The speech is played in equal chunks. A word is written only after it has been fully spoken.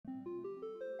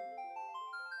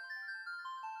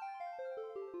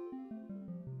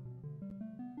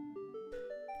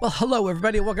Well, hello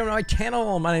everybody, welcome to my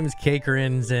channel. My name is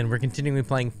Kakerins, and we're continuing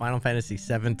playing Final Fantasy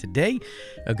VII today.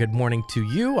 A good morning to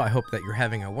you. I hope that you're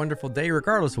having a wonderful day,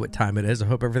 regardless of what time it is. I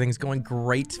hope everything's going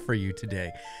great for you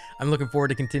today. I'm looking forward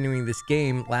to continuing this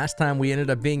game. Last time we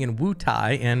ended up being in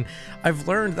Wutai, and I've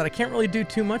learned that I can't really do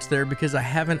too much there because I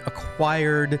haven't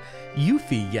acquired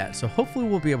Yuffie yet. So hopefully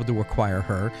we'll be able to acquire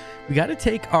her. We got to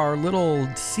take our little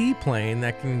seaplane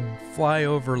that can fly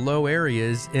over low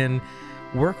areas and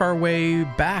work our way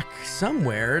back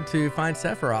somewhere to find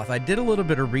Sephiroth. I did a little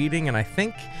bit of reading, and I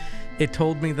think it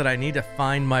told me that I need to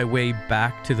find my way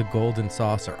back to the Golden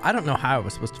Saucer. I don't know how I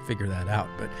was supposed to figure that out,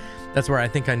 but that's where I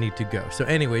think I need to go. So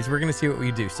anyways, we're going to see what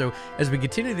we do. So as we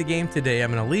continue the game today,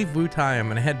 I'm going to leave Wutai. I'm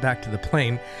going to head back to the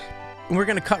plane. And we're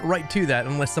going to cut right to that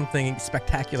unless something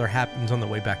spectacular happens on the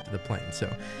way back to the plane. So,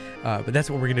 but that's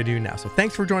what we're going to do now. So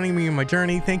thanks for joining me on my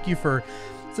journey. Thank you for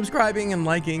subscribing and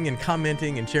liking and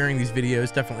commenting and sharing these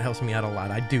videos. Definitely helps me out a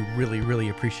lot. I do really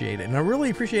appreciate it, and I really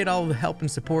appreciate all the help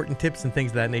and support and tips and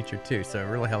things of that nature too. So it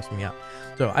really helps me out.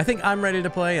 So I think I'm ready to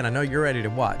play, and I know you're ready to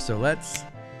watch, so let's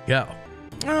go.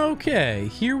 Okay,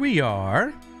 here we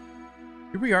are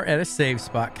at a save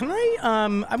spot. Can I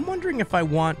I'm wondering if I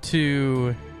want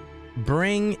to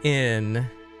bring in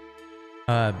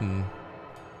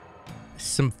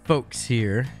some folks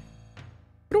here.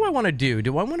 What do I want to do?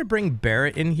 Do I want to bring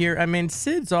Barrett in here? I mean,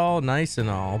 Cid's all nice and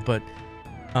all, but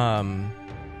I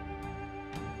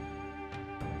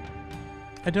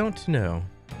don't know.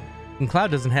 And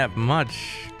Cloud doesn't have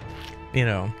much, you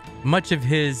know, much of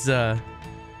his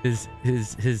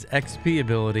XP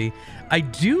ability. I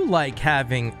do like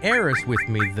having Eris with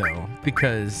me though,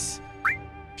 because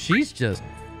she's just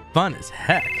fun as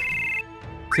heck.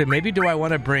 So maybe do I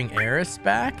want to bring Eris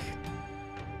back?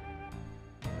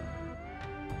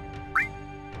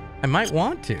 I might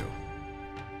want to.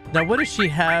 Now, what does she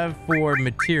have for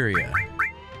materia?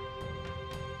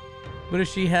 What does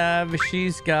she have?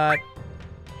 She's got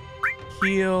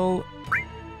heal,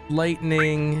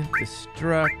 lightning,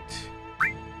 destruct.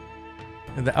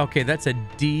 Okay, that's a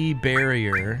D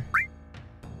barrier.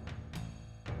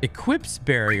 Equips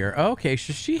barrier. Okay,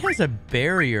 so she has a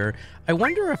barrier. I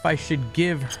wonder if I should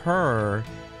give her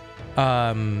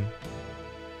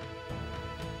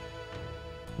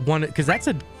one, because that's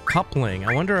a coupling.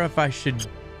 I wonder if I should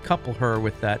couple her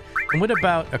with that. And what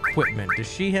about equipment? Does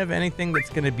she have anything that's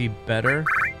going to be better?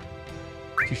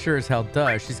 She sure as hell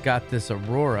does. She's got this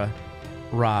Aurora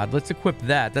rod. Let's equip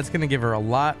that. That's going to give her a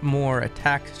lot more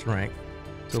attack strength.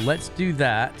 So let's do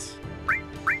that.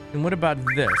 And what about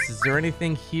this? Is there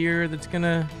anything here that's going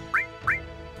to...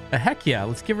 heck yeah,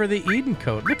 let's give her the Eden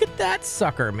coat. Look at that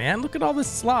sucker, man. Look at all the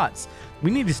slots.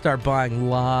 We need to start buying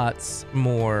lots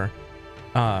more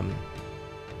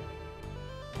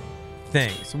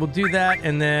things. So we'll do that,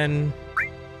 and then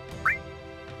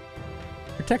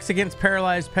protects against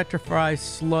paralyzed, petrify,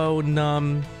 slow,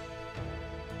 numb,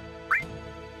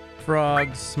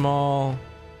 frog, small.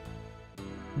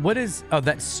 What is... oh,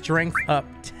 that's strength up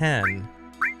 10.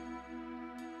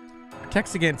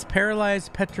 Protects against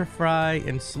paralyzed, petrify,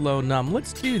 and slow, numb.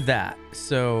 Let's do that.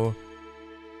 So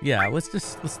yeah,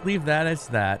 let's leave that as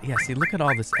that. Yeah, see, look at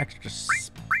all this extra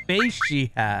space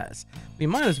she has. We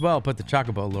might as well put the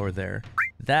Chocobo lore there.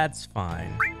 That's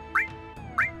fine.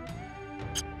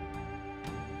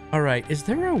 All right, is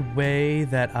there a way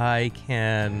that I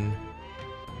can...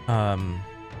 I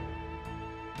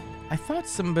thought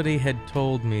somebody had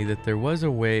told me that there was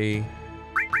a way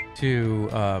to...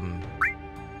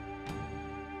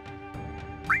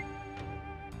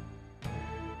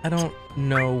 I don't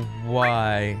know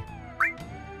why.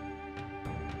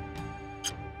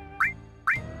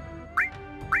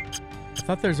 I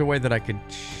thought there's a way that I could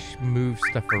move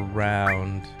stuff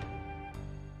around.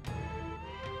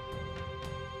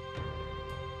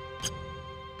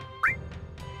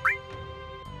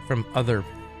 From other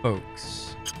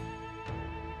folks.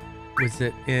 Was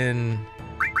it in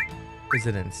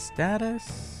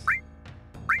status?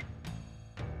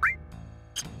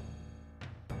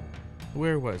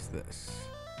 Where was this?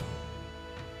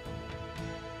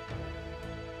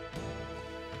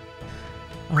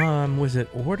 Was it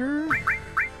order?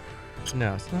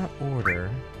 No, it's not order.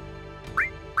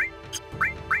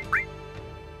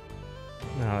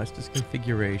 No, it's just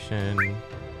configuration.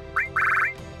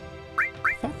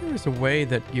 I thought there was a way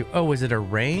that you... oh, was it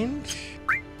arrange?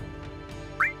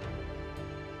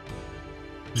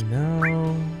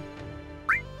 No.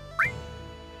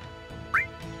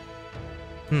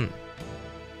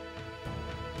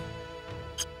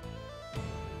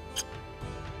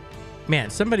 Man,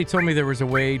 somebody told me there was a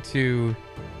way to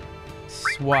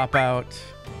swap out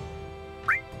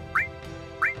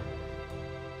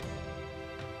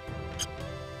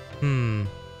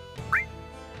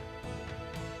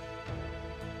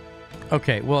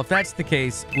Okay, well, if that's the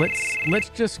case, let's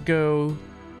just go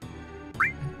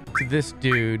to this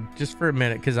dude just for a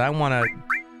minute, because I want to,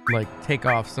 like, take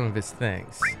off some of his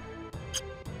things.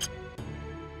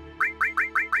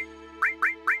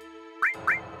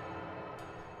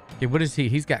 Okay, what is he?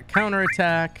 He's got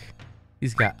counterattack.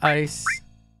 He's got ice.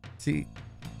 See?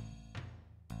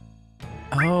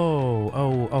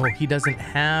 Oh, he doesn't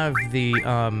have the,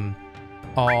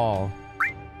 all.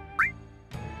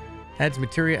 Adds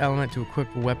materia element to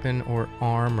equip a weapon or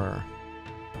armor.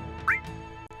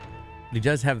 But he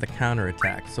does have the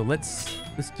counterattack, so let's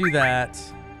do that.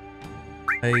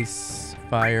 Ice,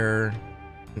 fire,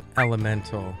 and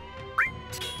elemental.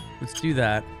 Let's do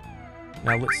that.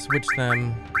 Now let's switch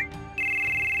them.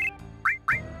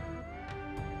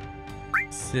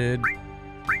 Sid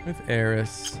with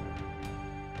Eris.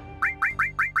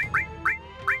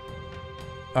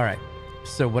 All right.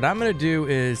 So what I'm going to do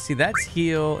is, see, that's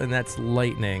heal and that's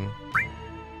lightning.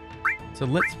 So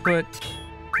let's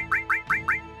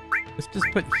just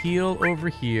put heal over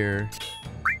here.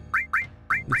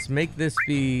 Let's make this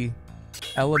be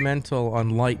elemental on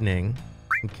lightning.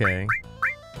 Okay.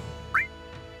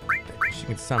 She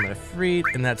can summon a Freed,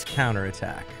 and that's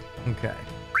counterattack. Okay.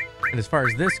 And as far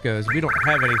as this goes, we don't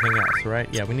have anything else,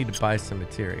 right? Yeah, we need to buy some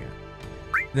materia.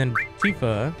 Then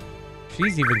Tifa,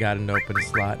 she's even got an open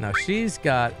slot. Now she's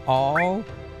got all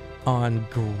on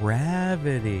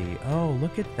gravity. Oh,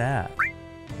 look at that. I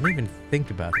didn't even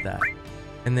think about that.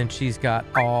 And then she's got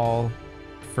all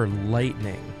for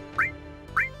lightning.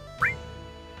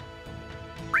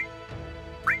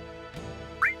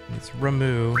 It's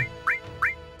Ramu.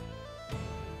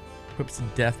 Equips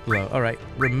Death Blow. All right,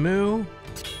 Ramu,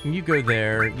 you go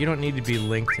there. You don't need to be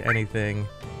linked to anything.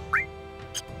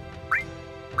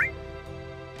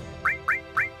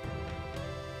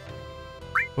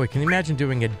 Boy, can you imagine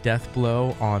doing a death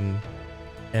blow on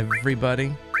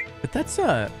everybody? But that's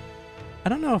I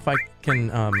don't know if I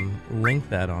can link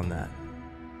that on that.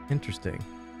 Interesting.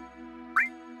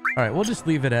 All right, we'll just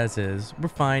leave it as is. We're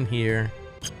fine here.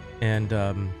 And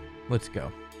let's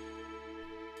go.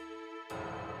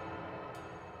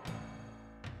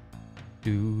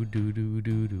 Do.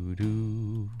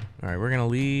 All right, we're gonna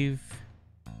leave.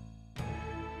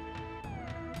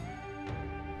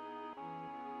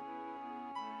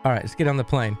 All right, let's get on the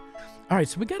plane. All right,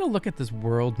 so we got to look at this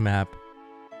world map.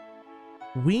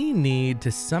 We need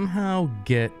to somehow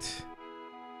get...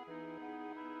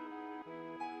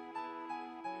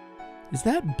 Is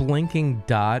that blinking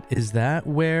dot, is that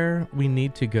where we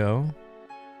need to go?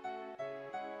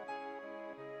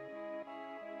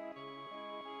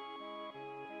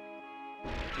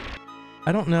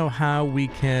 I don't know how we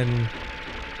can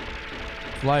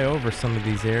fly over some of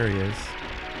these areas.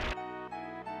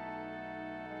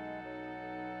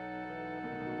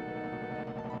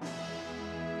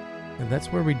 And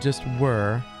that's where we just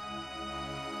were.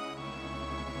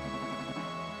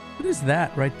 What is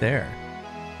that right there?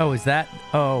 Oh, is that?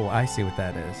 Oh, I see what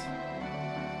that is.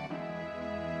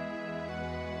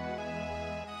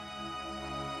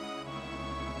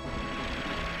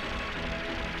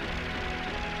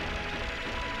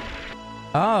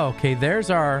 Oh, okay. There's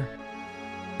our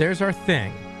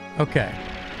thing. Okay.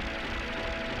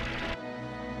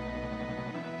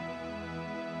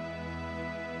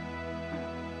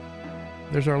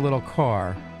 There's our little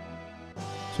car.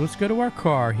 So let's go to our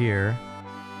car here.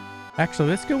 Actually,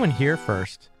 let's go in here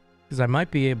first, because I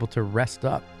might be able to rest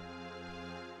up.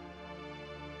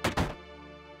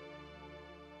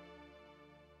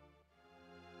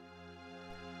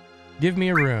 Give me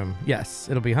a room. Yes,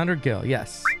 it'll be 100 gil.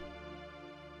 Yes.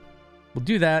 We'll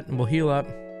do that, and we'll heal up.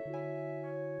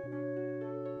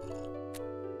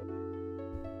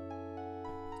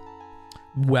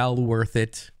 Well worth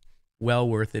it. Well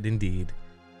worth it indeed.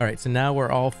 All right, so now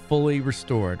we're all fully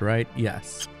restored, right?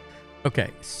 Yes. Okay,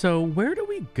 so where do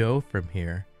we go from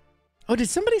here? Oh, did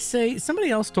somebody say... Somebody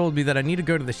else told me that I need to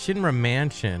go to the Shinra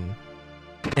Mansion,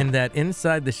 and that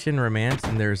inside the Shinra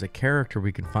Mansion there's a character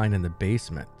we can find in the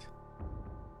basement.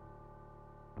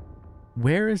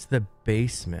 Where is the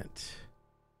basement?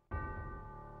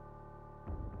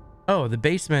 Oh, the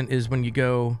basement is when you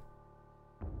go...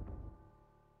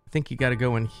 I think you got to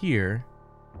go in here.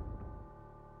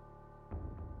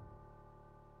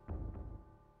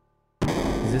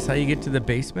 Is this how you get to the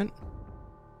basement?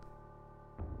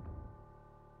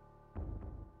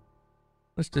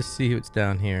 Let's just see what's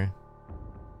down here.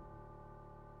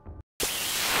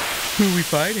 Who are we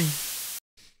fighting?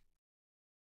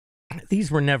 These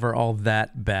were never all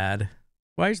that bad.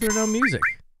 Why is there no music?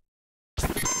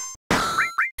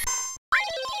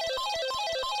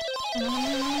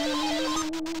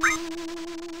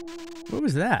 What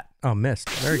was that? Oh, missed.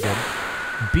 Very good.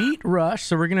 Beat rush.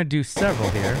 So we're going to do several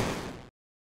here.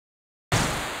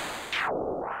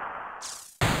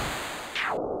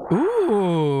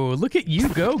 Ooh, look at you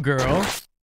go, girl.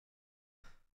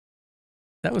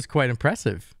 That was quite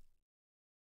impressive.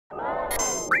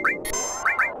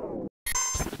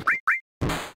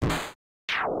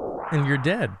 And you're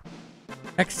dead.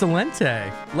 Excelente.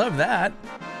 Love that.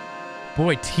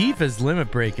 Boy, Tifa's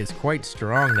limit break is quite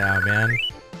strong now, man.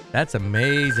 That's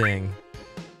amazing.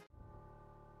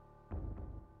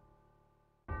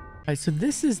 Alright, so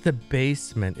this is the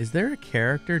basement. Is there a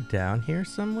character down here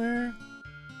somewhere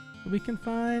that we can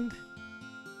find?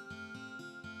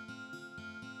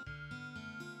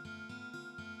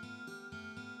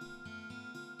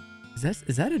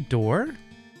 Is that a door?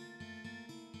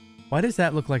 Why does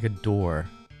that look like a door?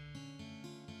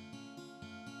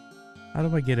 How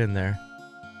do I get in there?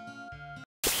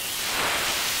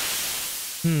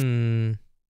 I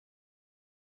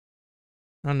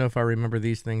don't know if I remember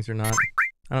these things or not.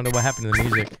 I don't know what happened to the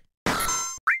music.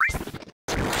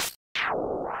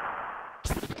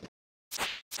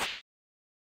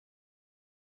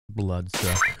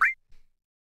 Bloodsuck.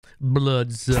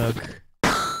 Bloodsuck.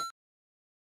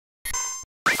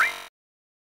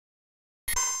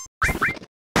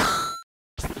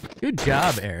 Good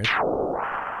job, Aerith.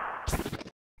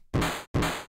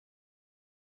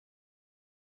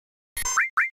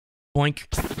 Boink.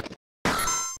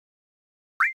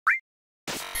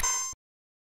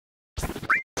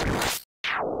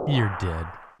 You're dead.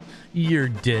 You're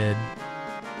dead.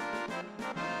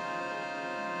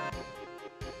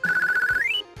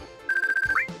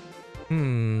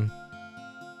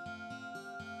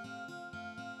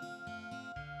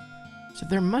 So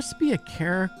there must be a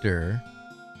character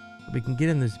that we can get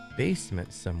in this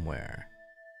basement somewhere.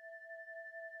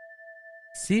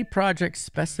 C Project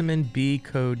Specimen B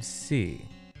Code C.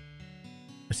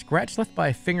 A scratch left by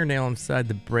a fingernail inside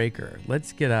the breaker.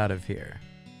 Let's get out of here.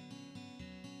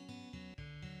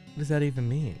 What does that even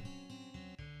mean?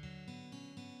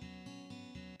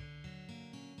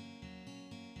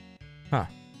 Huh.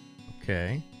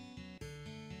 Okay.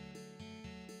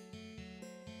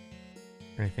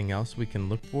 Anything else we can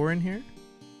look for in here?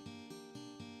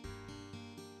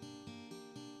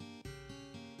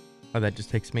 Oh, that just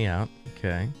takes me out.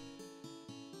 Okay.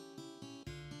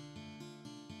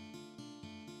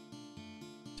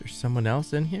 Is there someone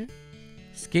else in here?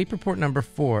 Escape report number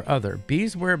 4. Other.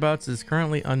 B's whereabouts is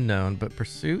currently unknown, but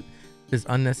pursuit is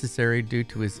unnecessary due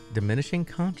to his diminishing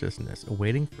consciousness,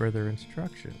 awaiting further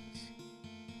instructions.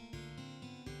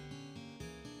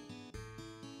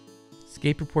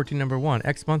 Escape reporting number 1.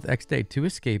 X month, X day. 2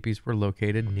 escapees were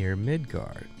located near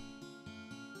Midgard.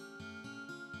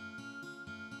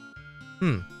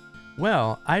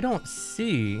 Well, I don't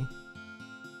see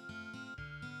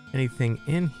anything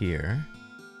in here.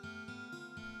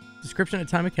 Description at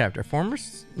time of capture. Former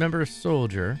member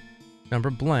soldier,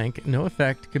 number blank, no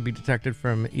effect could be detected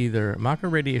from either Mako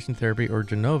radiation therapy or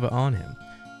Genova on him.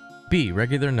 B,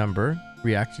 regular number,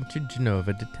 reaction to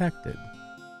Genova detected.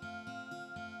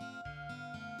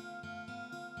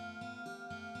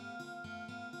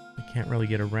 I can't really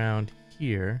get around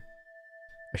here.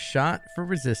 A shot for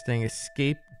resisting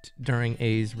escaped during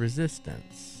A's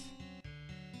resistance.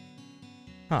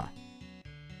 Huh.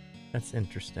 That's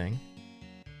interesting.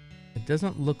 It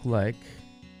doesn't look like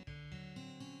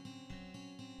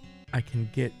I can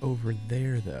get over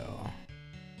there, though.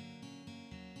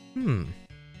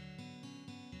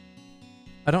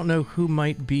 I don't know who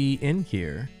might be in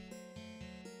here.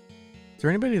 Is there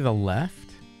anybody to the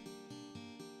left?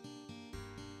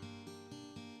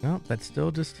 No, that's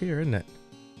still just here, isn't it?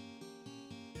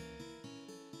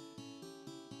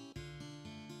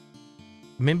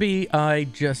 Maybe I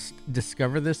just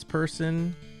discover this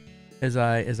person as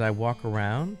I walk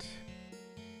around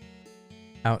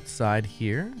outside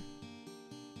here.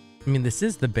 I mean, this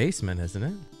is the basement, isn't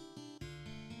it?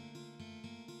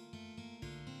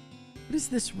 What is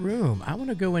this room? I want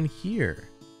to go in here.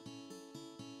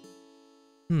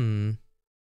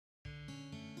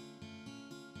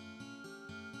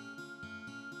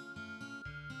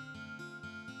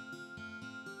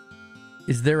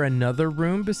 Is there another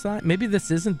room beside? Maybe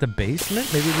this isn't the basement.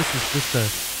 Maybe this is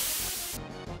just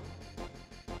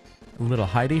a little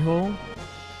hidey hole.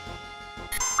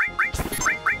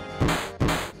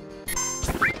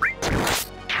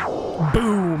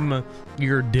 Boom!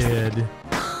 You're dead.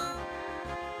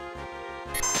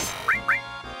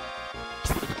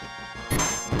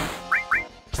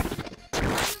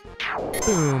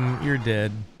 Boom! You're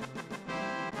dead.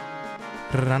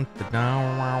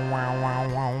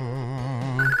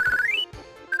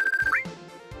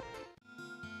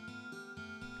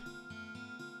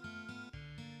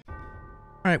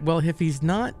 All right, well, if he's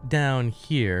not down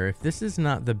here, if this is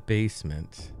not the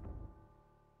basement,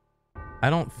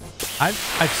 I've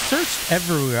searched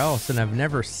everywhere else and I've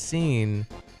never seen,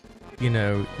 you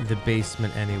know, the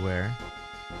basement anywhere.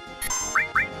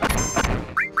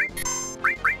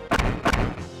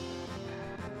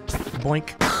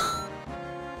 Boink.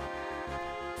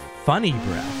 Funny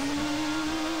breath.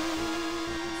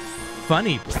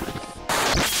 Funny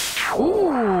breath.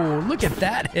 Ooh, look at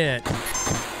that hit.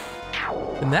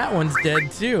 And that one's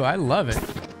dead too. I love it.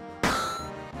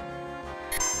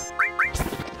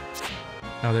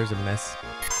 Oh, there's a miss.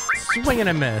 Swing and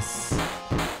a miss.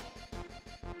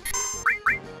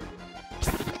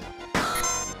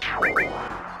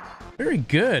 Very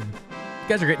good. You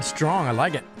guys are getting strong. I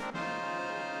like it.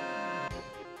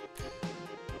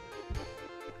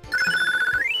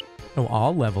 Oh,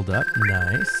 all leveled up.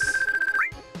 Nice.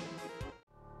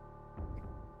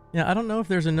 Yeah, I don't know if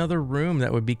there's another room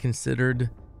that would be considered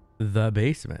the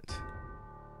basement.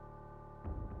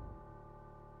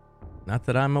 Not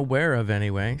that I'm aware of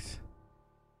anyways.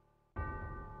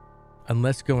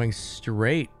 Unless going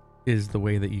straight is the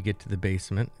way that you get to the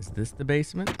basement. Is this the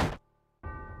basement?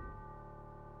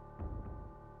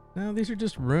 No, these are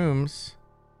just rooms.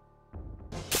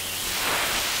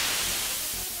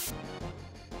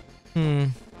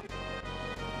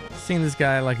 Seen this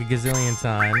guy like a gazillion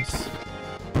times.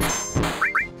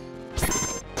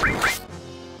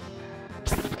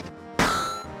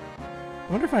 I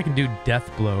wonder if I can do death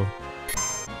blow.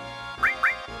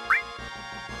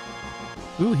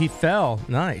 Ooh, he fell.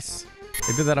 Nice.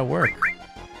 Maybe that'll work.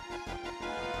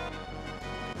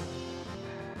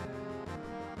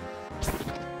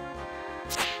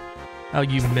 Oh,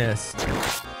 you missed.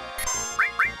 Is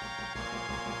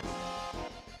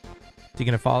he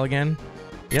gonna fall again?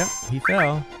 Yep, he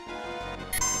fell.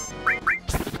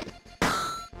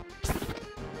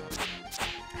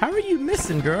 How are you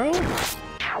missing, girl?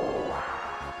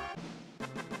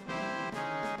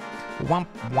 Wow,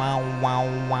 wow, wow,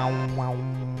 wow, wow,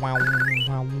 wow,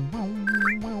 wow,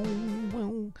 wow,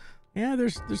 wow. Yeah,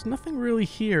 there's nothing really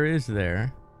here, is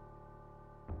there?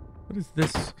 What is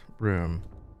this room?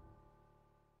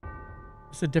 Is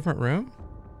this a different room?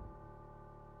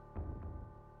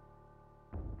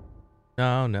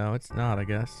 No, it's not, I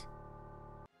guess.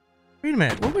 Wait a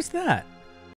minute, what was that?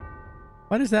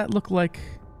 Why does that look like...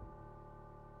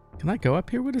 Can I go up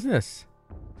here? What is this?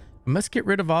 I must get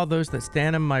rid of all those that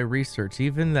stand in my research,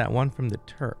 even that one from the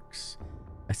Turks.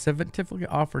 I scientifically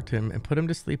offered to him and put him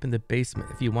to sleep in the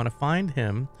basement. If you want to find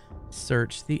him,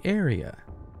 search the area.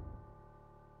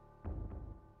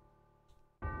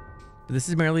 But this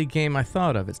is merely a game I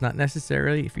thought of. It's not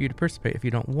necessarily for you to participate if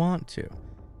you don't want to.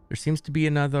 There seems to be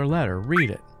another letter. Read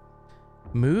it.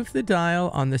 Move the dial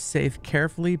on the safe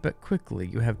carefully but quickly.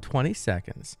 You have 20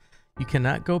 seconds. You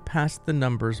cannot go past the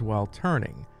numbers while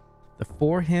turning. The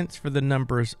 4 hints for the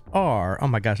numbers are... Oh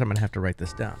my gosh, I'm going to have to write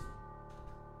this down.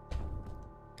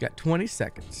 Got 20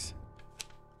 seconds.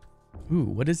 Ooh,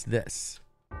 what is this?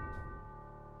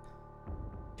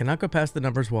 Cannot go past the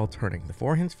numbers while turning. The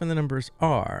 4 hints for the numbers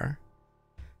are...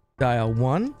 Dial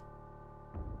 1.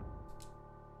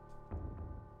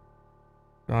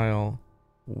 Dial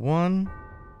 1.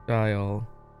 Dial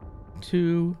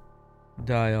 2.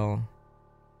 Dial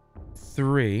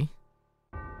 3.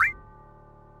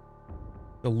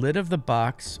 The lid of the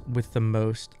box with the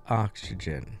most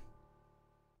oxygen.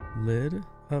 Lid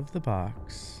of the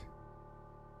box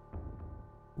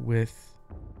with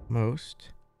most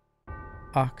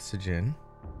oxygen.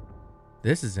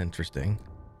 This is interesting.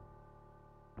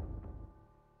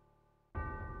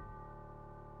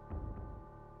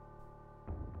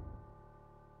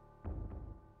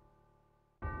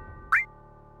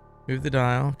 Move the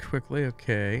dial quickly.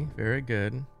 Okay, very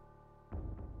good.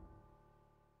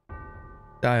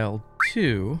 Dial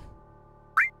 2.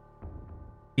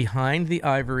 Behind the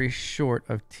ivory short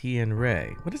of T and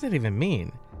Ray. What does that even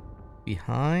mean?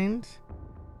 Behind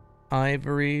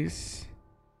ivories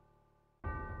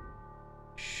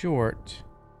short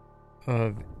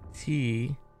of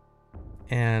T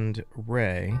and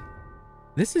Ray.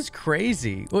 This is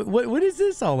crazy. What is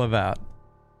this all about?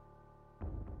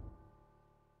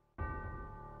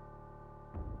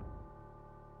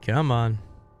 Come on.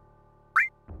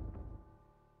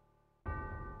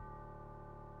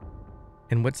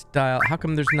 And what's dial? How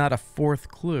come there's not a fourth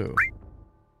clue?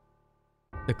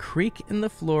 The creak in the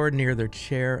floor near their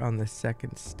chair on the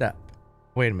second step.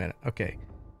 Wait a minute. Okay.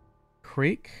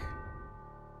 Creak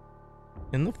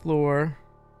in the floor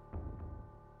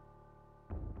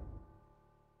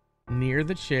near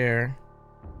the chair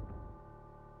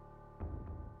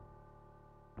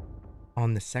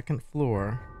on the second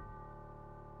floor.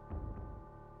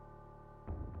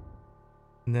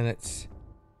 And then it's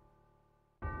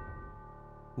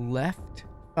left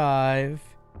 5,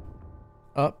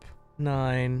 up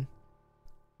 9,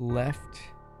 left.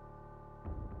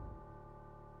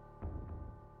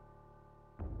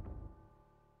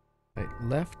 Right,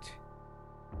 left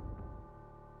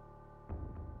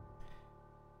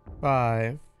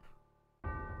 5,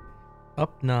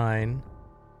 up 9,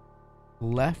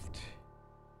 left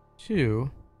 2,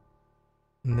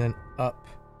 and then up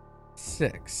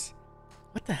 6.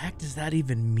 What the heck does that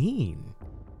even mean?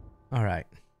 All right.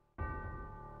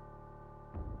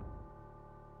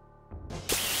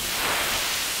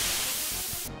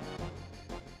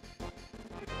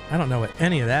 I don't know what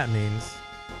any of that means.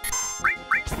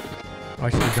 Oh, I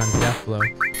should have done death blow.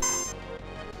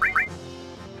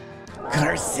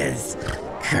 Curses!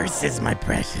 Curses, my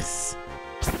precious!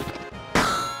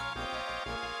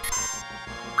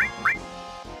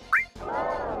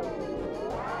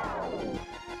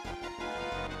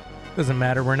 Doesn't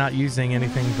matter, we're not using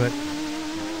anything but...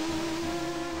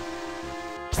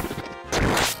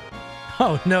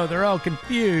 Oh no, they're all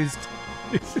confused.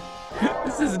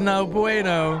 This is no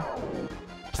bueno.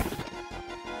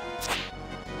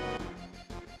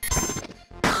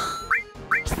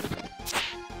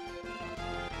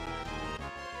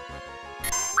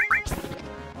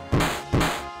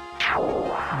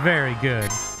 Very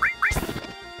good.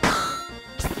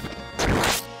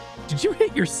 Did you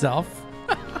hit yourself?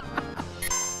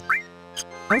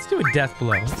 Let's do a death blow.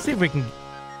 Let's see if we can...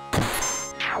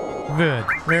 Good.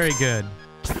 Very good.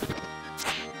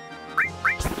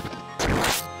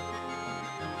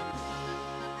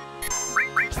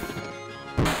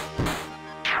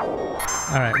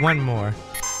 Alright, one more.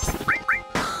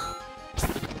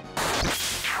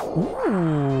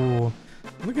 Ooh.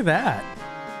 Look at that.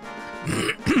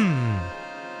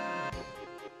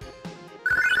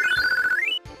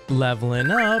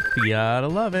 Leveling up. You gotta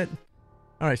love it.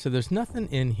 Alright, so there's nothing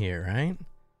in here, right?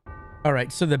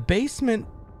 Alright, so the basement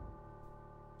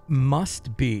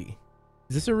must be...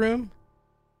 Is this a room?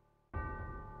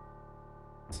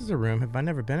 This is a room. Have I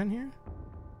never been in here?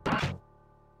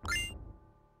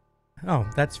 Oh,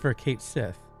 that's for Kate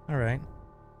Sith. Alright.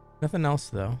 Nothing else,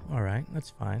 though. Alright, that's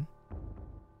fine.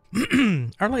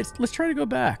 Alright, let's try to go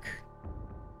back.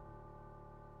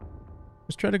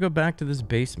 Let's try to go back to this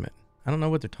basement. I don't know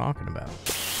what they're talking about.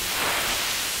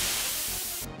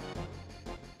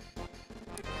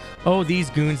 Oh, these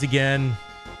goons again.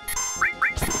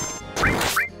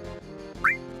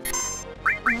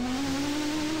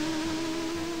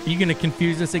 Are you gonna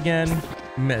confuse us again?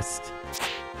 Missed.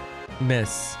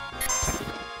 Miss.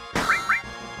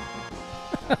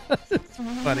 It's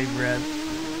funny, Brad.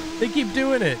 They keep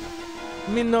doing it.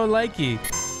 I mean, no likey.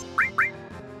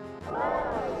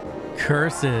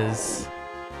 Curses.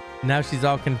 Now she's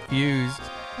all confused.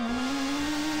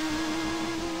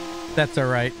 That's all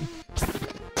right.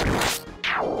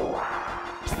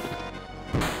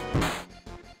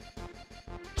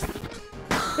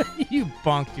 You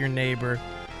bonked your neighbor.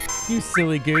 You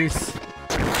silly goose.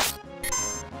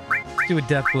 Do a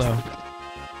death blow.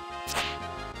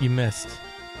 You missed.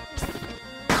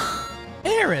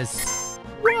 Eris!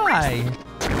 Why?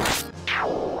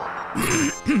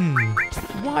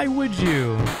 Why would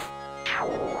you?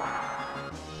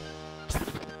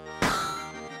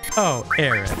 Oh,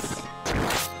 Eris.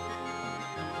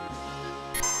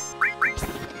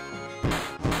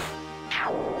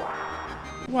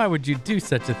 Why would you do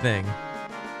such a thing?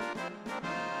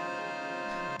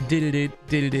 Why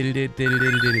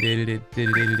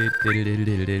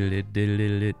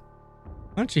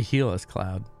don't you heal us,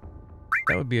 Cloud?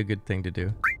 That would be a good thing to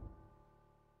do.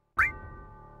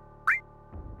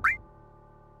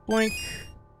 Boink.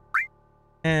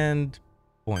 And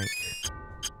boink.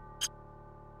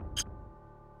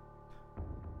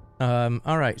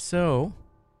 Alright, so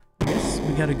I guess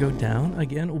we gotta go down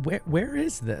again. Where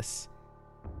is this?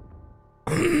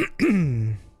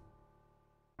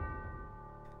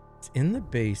 It's in the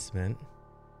basement.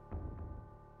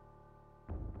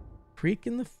 Creak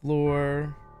in the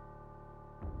floor.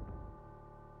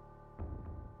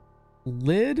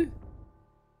 Lid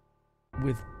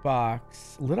with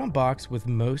box. Lid on box with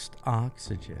most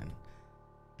oxygen.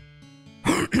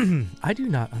 I do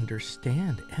not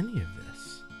understand any of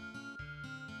this.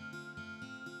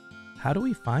 How do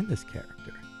we find this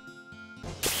character?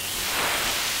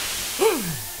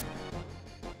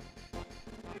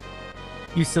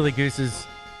 You silly gooses.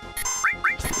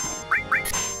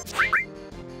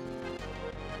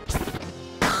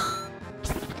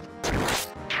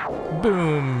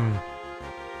 Boom.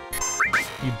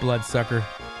 You bloodsucker.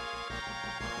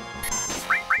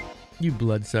 You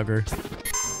bloodsucker.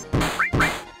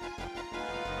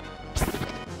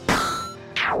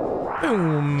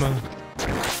 Boom.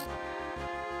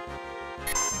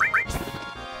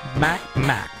 Mac.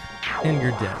 And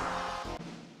you're dead.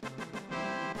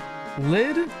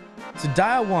 Lid. So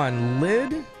dial 1.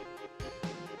 Lid.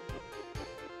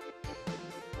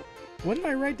 What did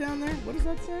I write down there? What does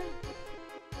that say?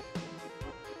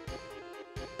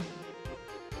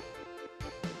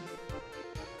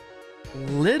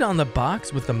 Lid on the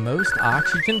box with the most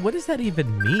oxygen? What does that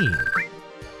even mean?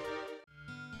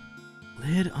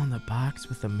 Lid on the box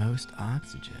with the most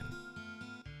oxygen.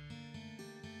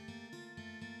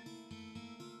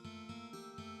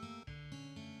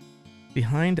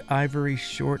 Behind ivory,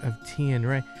 short of tea and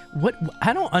ray. What?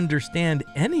 I don't understand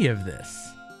any of this.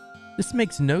 This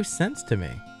makes no sense to me.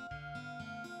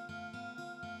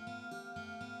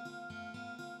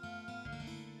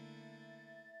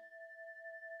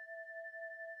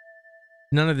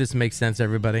 None of this makes sense,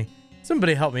 everybody.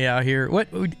 Somebody help me out here.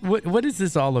 What is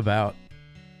this all about?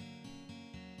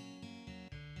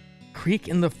 Creak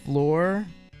in the floor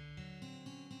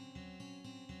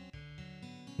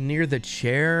near the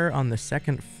chair on the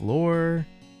second floor.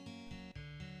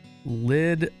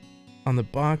 Lid on the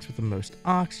box with the most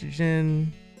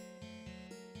oxygen.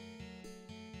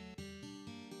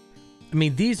 I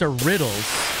mean, these are riddles.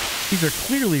 These are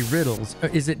clearly riddles.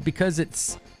 Is it because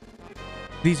it's...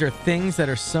 These are things that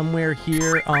are somewhere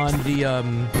here on the,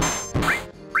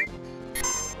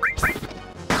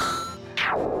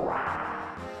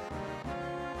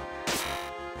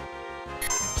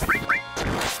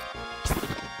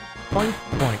 Boink,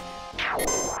 boink.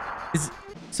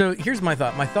 So here's my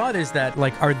thought. My thought is that,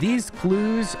 like, are these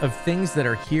clues of things that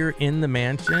are here in the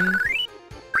mansion?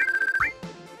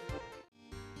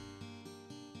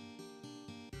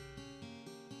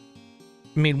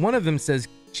 I mean, one of them says...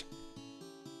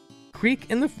 Creak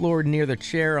in the floor near the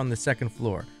chair on the second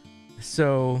floor.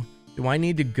 So, do I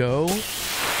need to go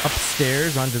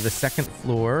upstairs onto the second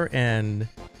floor and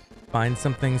find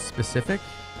something specific?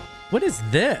 What is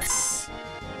this?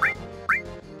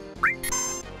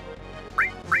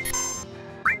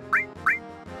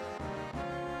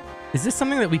 Is this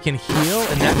something that we can heal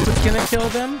and that's what's gonna kill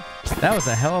them? That was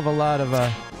a hell of a lot of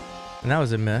and that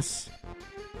was a miss.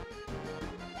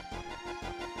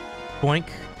 Boink.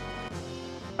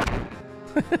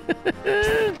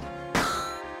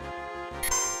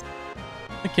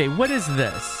 Okay, what is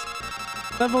this?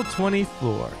 Level 20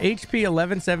 floor. HP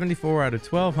 1174 out of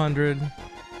 1200.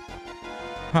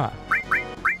 Huh.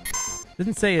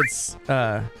 Didn't say it's,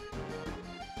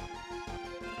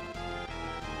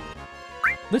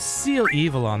 Let's seal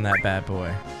evil on that bad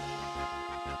boy.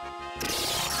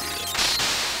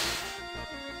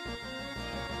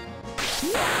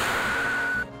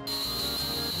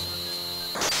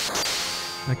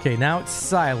 Okay, now it's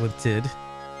silented.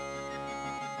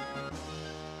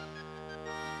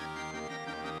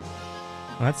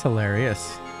 Well, that's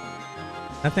hilarious.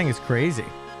 That thing is crazy.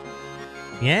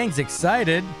 Yang's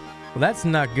excited. Well, that's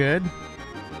not good.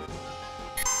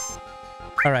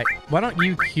 All right, why don't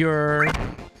you cure...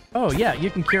 Oh, yeah, you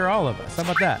can cure all of us. How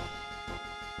about that?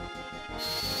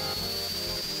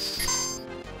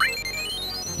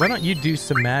 Why don't you do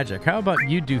some magic? How about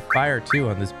you do fire, too,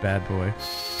 on this bad boy?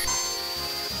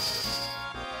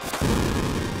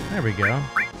 There we go.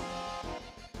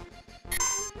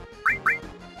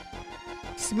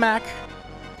 Smack.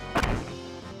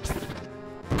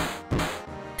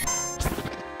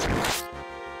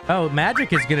 Oh,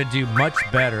 magic is gonna do much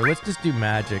better. Let's just do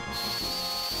magic.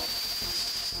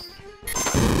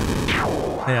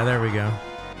 Yeah, there we go.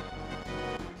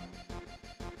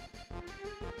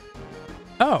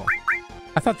 Oh,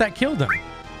 I thought that killed him.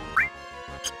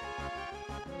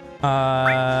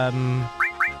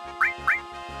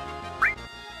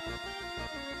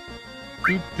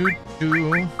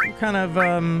 What kind of,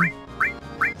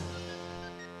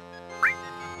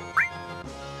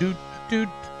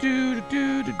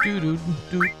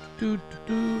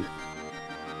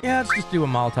 Yeah, let's just do a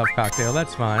Molotov cocktail.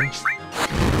 That's fine.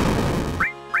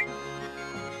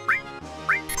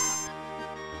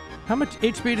 How much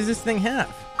HP does this thing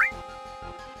have?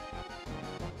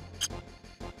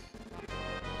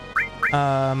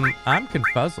 I'm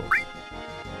confuzzled.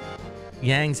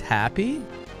 Yang's happy?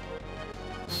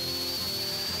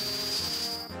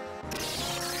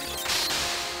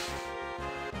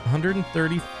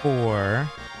 $134.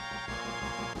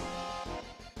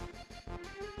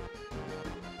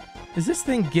 Is this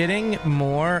thing getting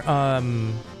more,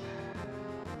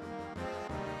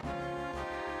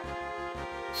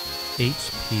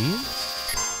 HP?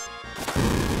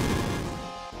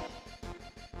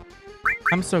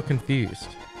 I'm so confused.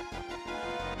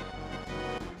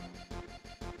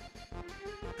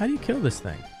 How do you kill this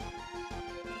thing?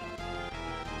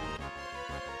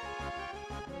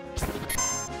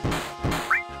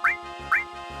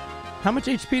 How much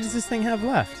HP does this thing have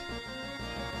left?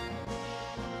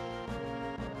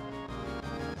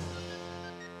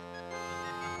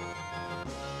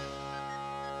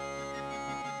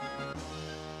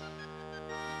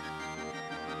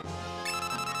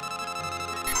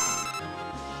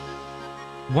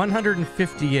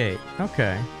 $158.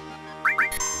 Okay.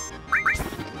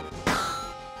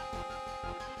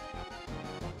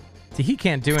 See, he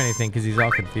can't do anything because he's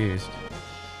all confused.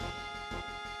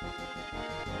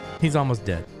 He's almost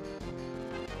dead.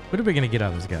 What are we going to get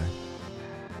out of this guy?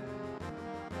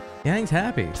 Yang's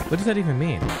happy. What does that even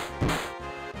mean?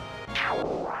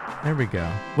 There we go.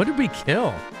 What did we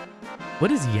kill?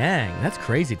 What is Yang? That's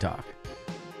crazy talk.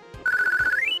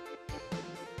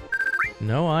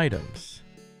 No items.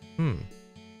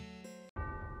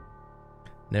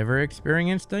 Never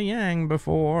experienced a Yang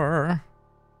before.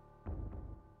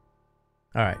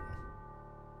 All right.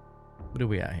 What are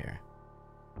we at here?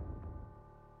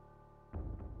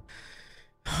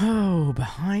 Oh,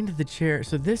 behind the chair.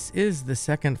 So this is the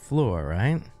second floor,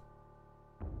 right?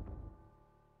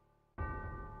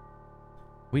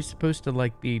 We supposed to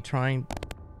like be trying...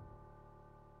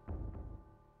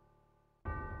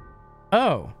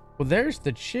 Oh, well there's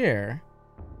the chair.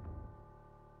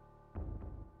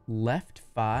 Left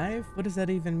 5? What does that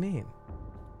even mean?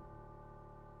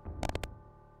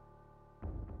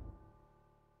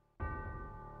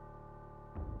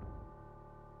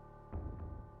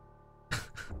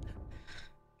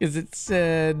 Because it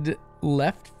said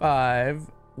left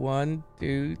 5, 1,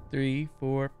 2, 3,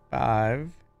 4,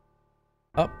 5.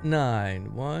 Up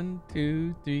 9, 1,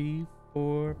 2, 3,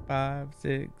 4, 5,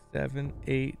 6, 7,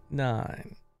 8,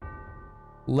 9.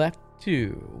 Left 2,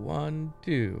 1,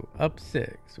 2. Up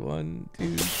 6, 1,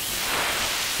 2.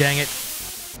 Dang it.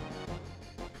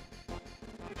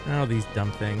 Oh, these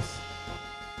dumb things.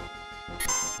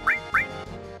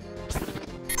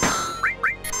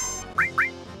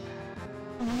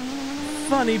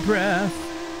 Funny breath.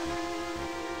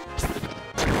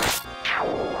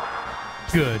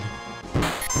 Good.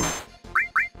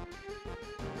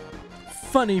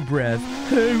 Funny breath.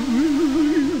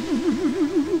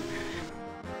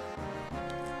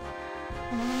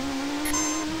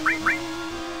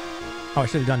 Oh, I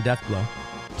should have done death blow.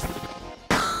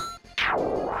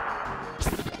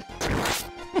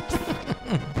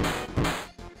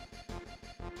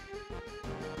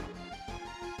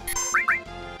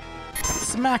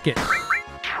 Smack it.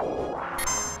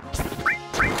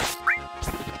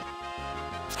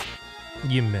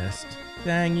 You missed.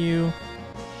 Dang you.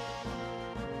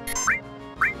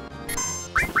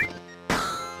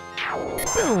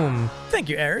 Boom. Thank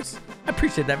you, Aris. I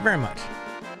appreciate that very much.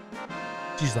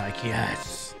 She's like,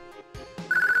 yes.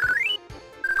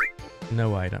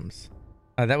 No items.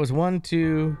 That was 1,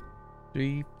 2,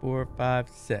 3, 4, 5,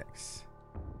 6.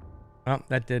 Oh,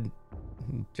 that did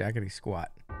jackety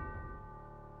squat.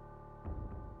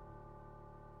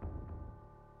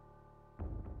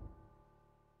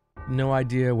 No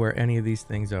idea where any of these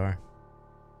things are.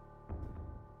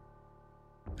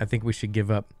 I think we should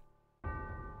give up.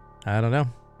 I don't know.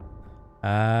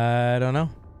 I don't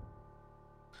know.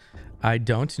 I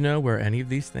don't know where any of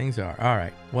these things are. All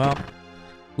right. Well,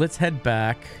 let's head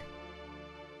back.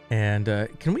 And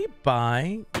can we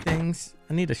buy things?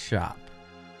 I need a shop.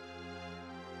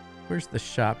 Where's the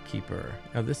shopkeeper?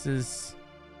 Oh, this is...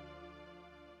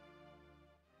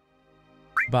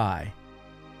 Buy.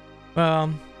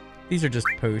 Well, these are just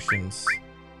potions.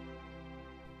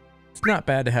 It's not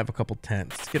bad to have a couple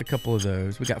tents. Let's get a couple of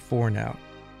those. We got 4 now.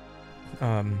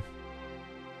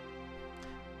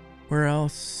 Where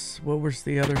else? What was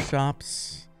the other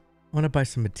shops? I want to buy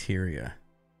some materia.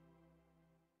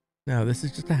 No, this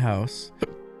is just a house.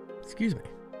 Excuse me.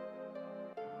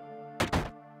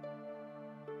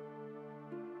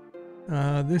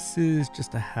 This is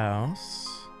just a house.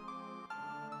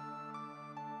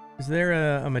 Is there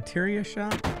a materia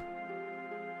shop?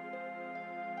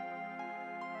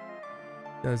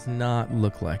 Does not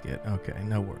look like it. Okay,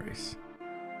 no worries.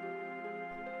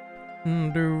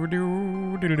 All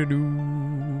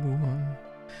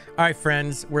right,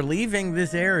 friends, we're leaving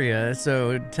this area.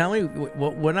 So tell me,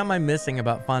 what am I missing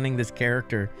about finding this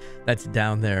character that's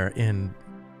down there in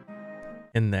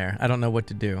there? I don't know what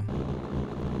to do.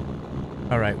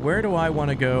 All right, where do I want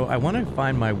to go? I want to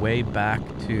find my way back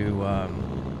to...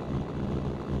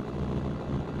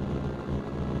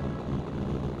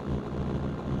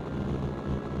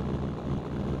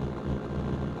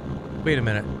 Wait a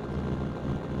minute.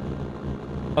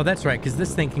 Oh, that's right, because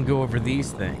this thing can go over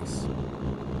these things.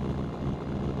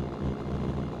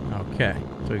 Okay,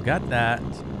 so we've got that.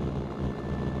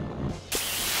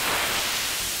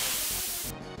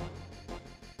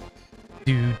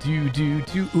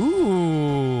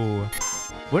 Ooh.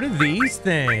 What are these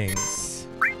things?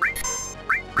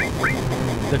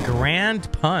 The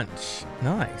Grand Punch.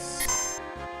 Nice.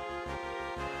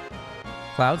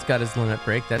 Cloud's got his limit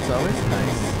break. That's always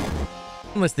nice.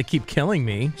 Unless they keep killing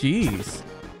me. Jeez.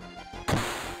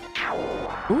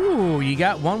 Ooh, you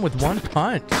got one with one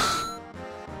punch.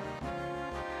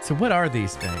 So what are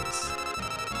these things?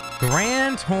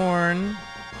 Grand Horn.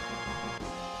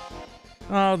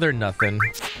 Oh, they're nothing.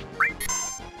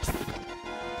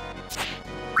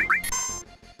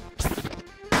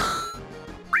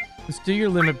 Let's do your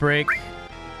limit break.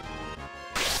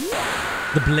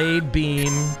 The Blade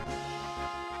Beam.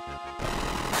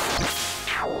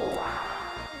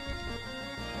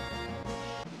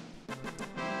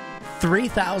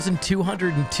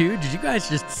 $3,202. Did you guys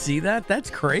just see that? That's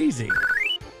crazy.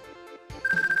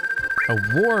 A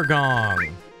War Gong.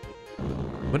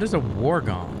 What is a War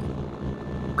Gong?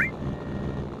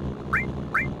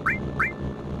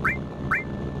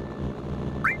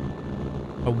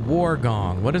 A War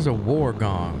Gong. What is a War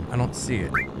Gong? I don't see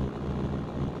it.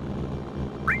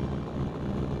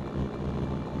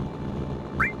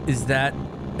 Is that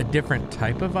a different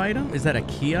type of item? Is that a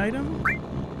key item?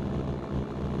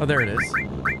 Oh, there it is.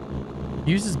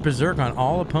 Uses Berserk on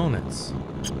all opponents.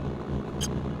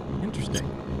 Interesting.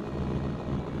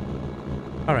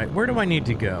 All right, where do I need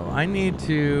to go? I need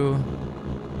to...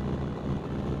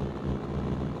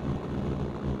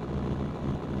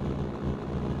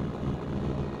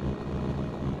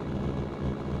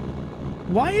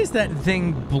 Why is that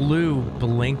thing blue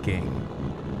blinking?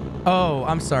 Oh,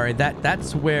 I'm sorry.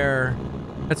 That's where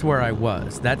I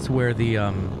was. That's where the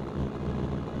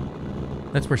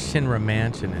that's where Shinra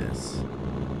Mansion is.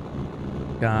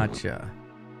 Gotcha.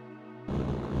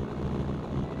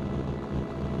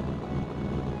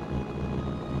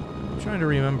 I'm trying to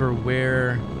remember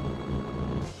where.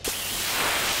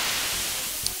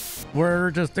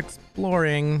 We're just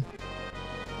exploring.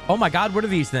 Oh my God, what are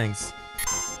these things?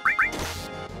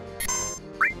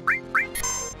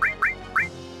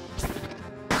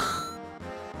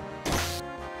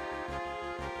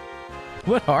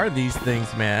 What are these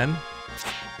things, man?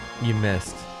 You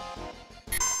missed.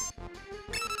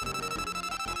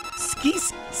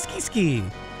 Ski.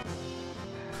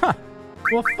 Huh.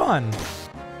 Well, fun.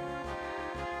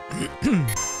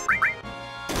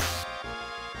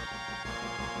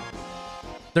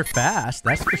 They're fast,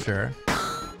 that's for sure.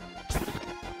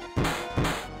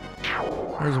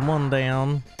 There's one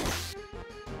down.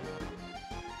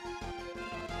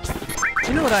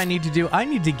 You know what I need to do? I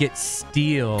need to get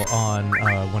steel on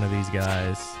one of these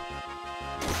guys.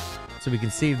 So we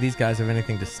can see if these guys have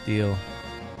anything to steal.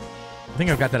 I think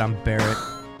I've got that on Barrett.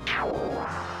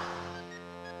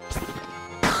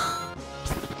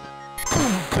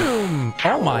 Boom, boom.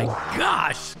 Oh my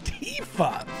gosh.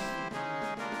 Tifa.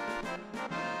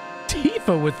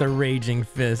 Tifa with the raging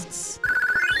fists.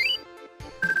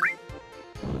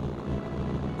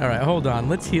 All right, hold on.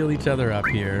 Let's heal each other up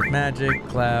here. Magic,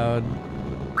 Cloud,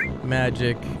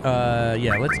 Magic.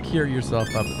 Yeah, let's cure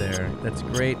yourself up there. That's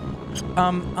great.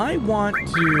 I want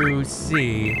to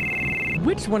see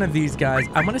which one of these guys.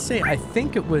 I want to say I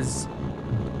think it was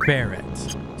Barrett.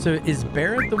 So is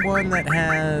Barrett the one that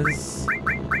has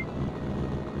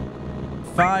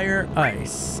fire,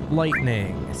 ice,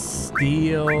 lightning,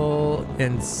 steel,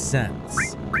 and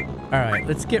sense? All right,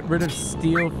 let's get rid of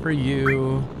steel for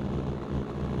you.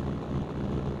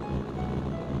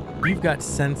 You've got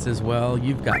sense as well.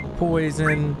 You've got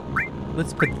poison.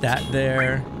 Let's put that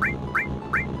there.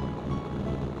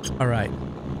 All right.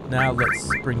 Now let's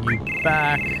bring you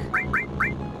back.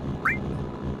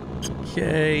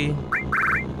 Okay.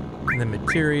 And then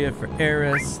materia for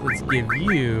Eris. Let's give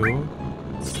you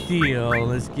steel.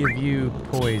 Let's give you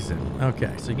poison.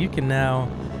 Okay, so you can now...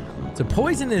 So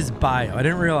poison is bio. I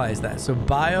didn't realize that. So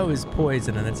bio is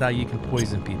poison, and that's how you can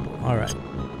poison people. All right.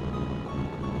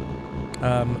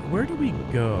 Where do we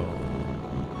go?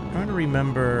 I'm trying to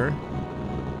remember.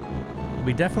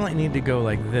 We definitely need to go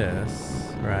like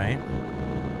this, right?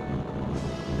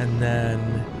 And then...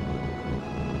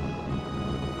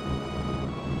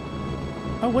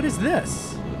 Oh, what is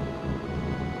this?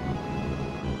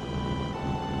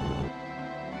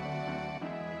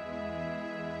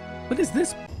 What is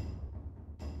this?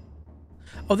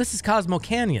 Oh, this is Cosmo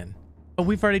Canyon. Oh,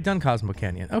 we've already done Cosmo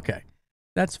Canyon. Okay,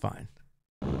 that's fine.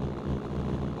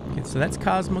 Okay, so that's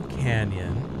Cosmo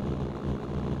Canyon.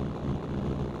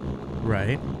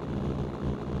 Right.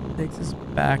 Takes us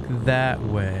back that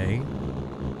way.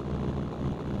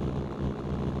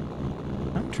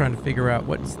 I'm trying to figure out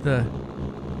what's the...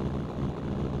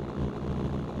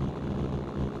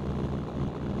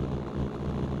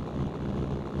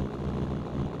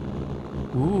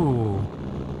 Ooh.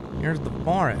 Here's the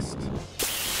forest.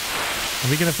 Are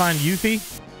we gonna find Yuffie?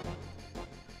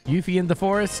 Yuffie in the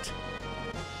forest?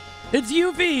 It's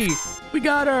Yuffie! We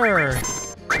got her!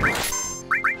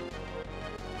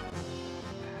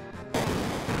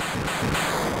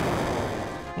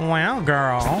 Wow,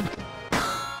 girl.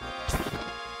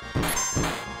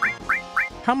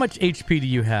 How much HP do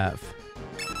you have?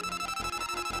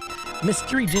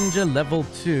 Mystery Jinja level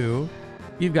 2.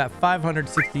 You've got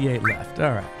 568 left.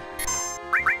 All right.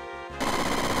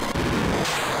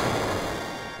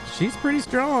 She's pretty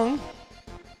strong.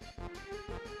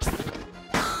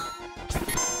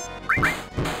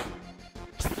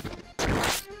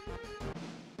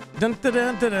 Dun, dun,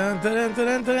 dun, dun, dun, dun,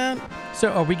 dun, dun.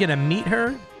 So are we gonna meet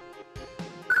her?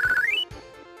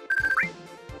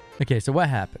 Okay, so what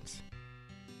happens?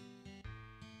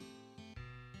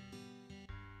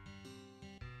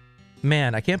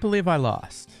 Man, I can't believe I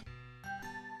lost.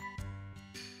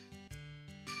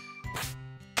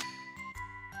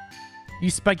 You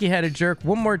spiky-headed jerk.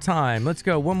 One more time. Let's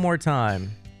go one more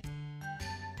time.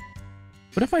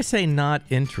 What if I say not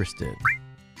interested?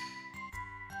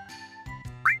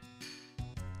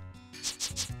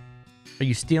 Are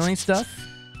you stealing stuff?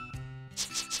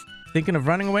 Thinking of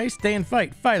running away? Stay and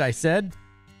fight. Fight, I said.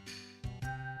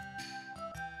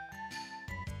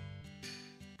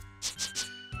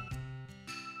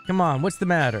 Come on, what's the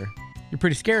matter? You're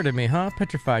pretty scared of me, huh?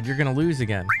 Petrified. You're gonna lose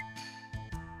again.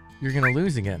 You're gonna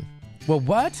lose again. Well,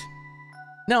 what?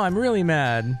 No, I'm really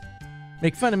mad.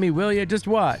 Make fun of me, will ya? Just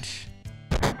watch.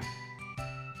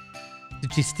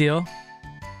 Did she steal?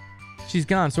 She's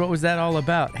gone, so what was that all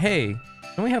about? Hey,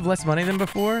 don't we have less money than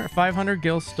before? 500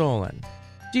 gil stolen.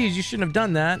 Geez, you shouldn't have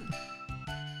done that.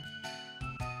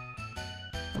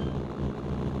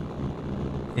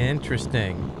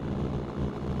 Interesting.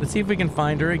 Let's see if we can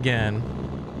find her again.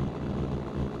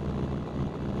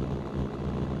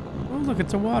 Oh, look,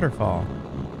 it's a waterfall.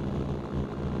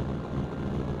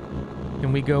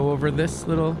 Can we go over this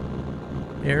little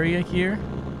area here?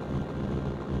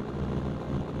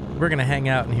 We're gonna hang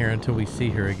out in here until we see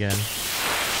her again.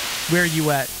 Where are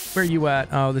you at? Where are you at?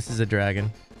 Oh, this is a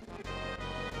dragon.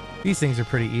 These things are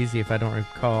pretty easy if I don't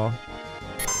recall.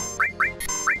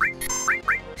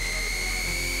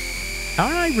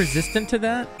 Aren't I resistant to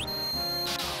that?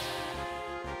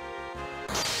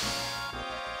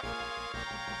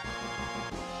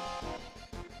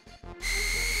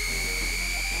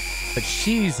 But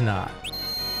she's not.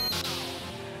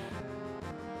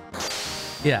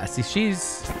 Yeah, see,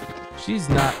 she's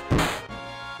not.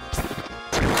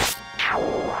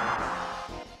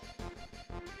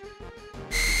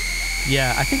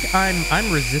 Yeah, I think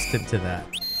I'm resistant to that.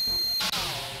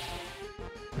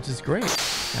 Which is great,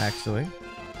 actually.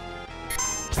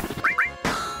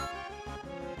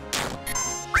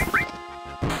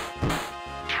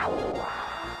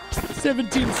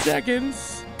 "17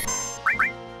 seconds.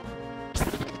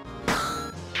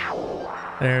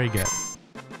 Very good.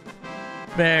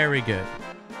 Very good.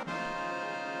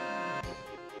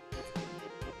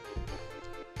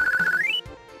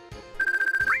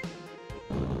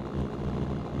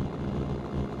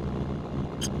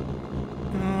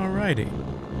 Alrighty.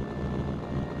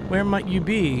 Where might you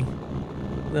be,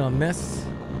 little miss?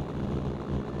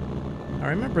 I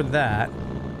remember that.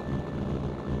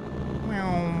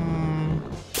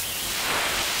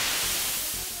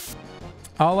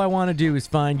 All I want to do is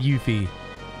find Yuffie.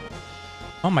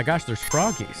 Oh my gosh, there's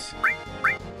froggies.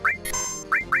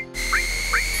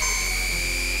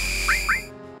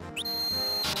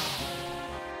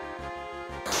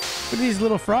 Look at these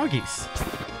little froggies.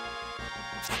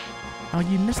 Oh,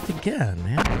 you missed again,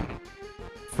 man.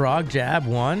 Frog jab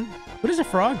 1? What does a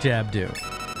frog jab do?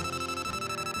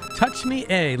 Touch me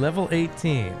A, level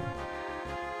 18.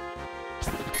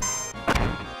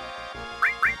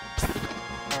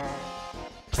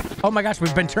 Oh my gosh,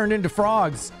 we've been turned into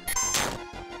frogs.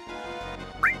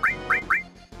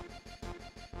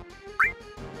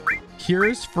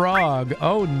 Cures frog.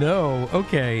 Oh no.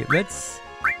 Okay, let's...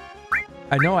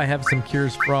 I know I have some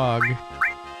cures frog.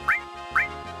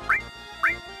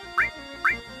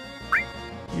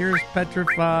 Cures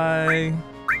petrify.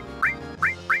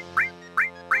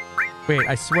 Wait,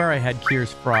 I swear I had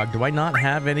cures frog. Do I not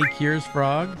have any cures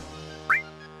frog?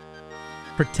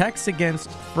 Protects against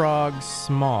frogs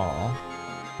small.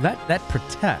 That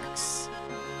protects.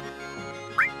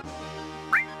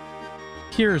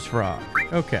 Cures frog.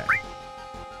 Okay.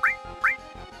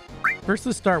 First,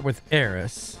 let's start with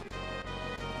Eris.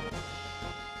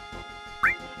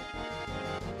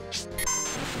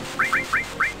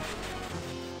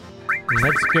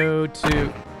 Let's go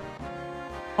to...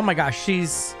 Oh my gosh,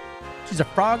 she's a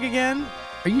frog again?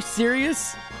 Are you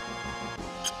serious?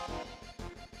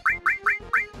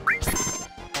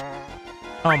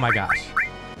 Oh my gosh.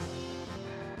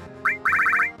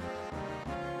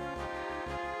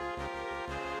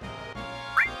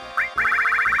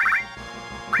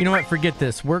 You know what? Forget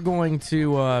this. We're going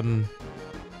to,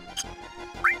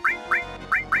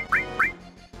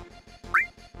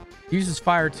 uses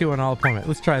fire too on all opponent.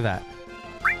 Let's try that.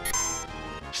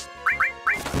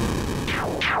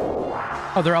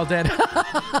 Oh, they're all dead.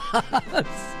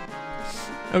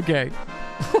 Okay.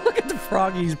 Look at the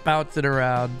froggies bouncing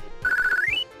around.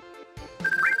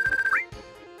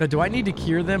 Now, do I need to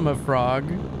cure them of frog?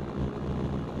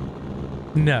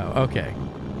 No. Okay.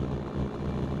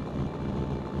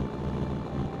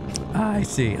 I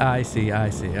see. I see. I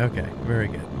see. Okay. Very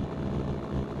good.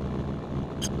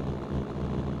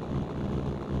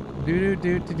 Do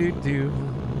do do do do do.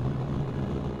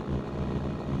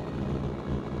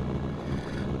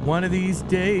 One of these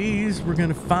days, we're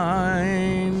gonna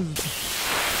find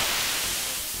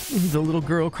the little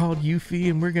girl called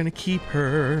Yuffie, and we're gonna keep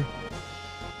her.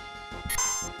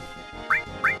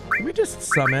 Can we just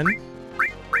summon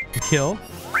and kill?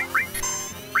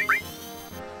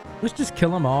 Let's just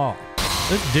kill them all.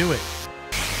 Let's do it.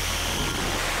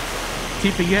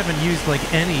 Tifa, you haven't used like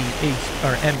any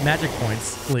magic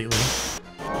points lately.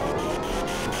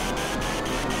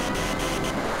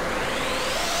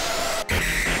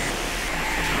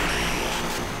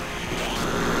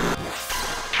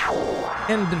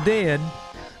 And they're dead.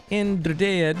 And they're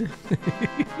dead.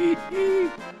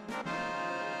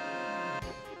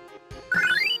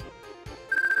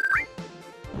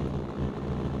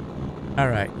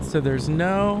 Alright, so there's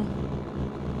no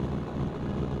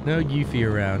Yuffie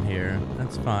around here.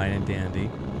 That's fine and dandy.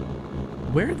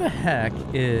 Where the heck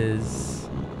is...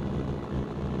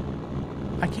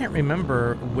 I can't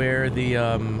remember where the,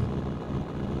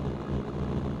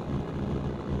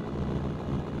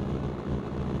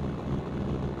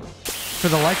 For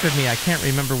the life of me, I can't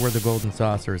remember where the golden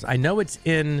saucer is. I know it's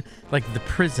in, like, the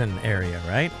prison area,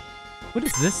 right? What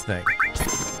is this thing?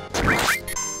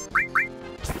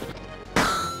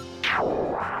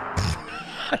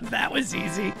 That was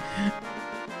easy.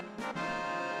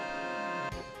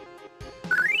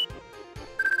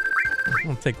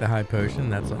 We'll take the high potion.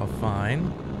 That's all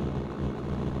fine.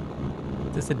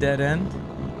 Is this a dead end?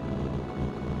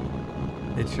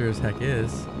 It sure as heck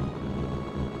is.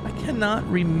 I cannot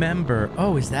remember.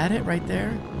 Oh, is that it right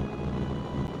there?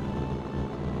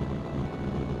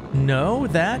 No,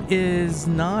 that is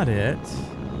not it.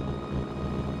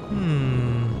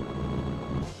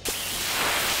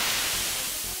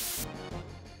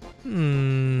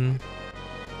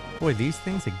 Boy, these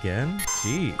things again?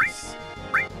 Jeez.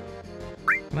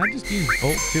 Can I just use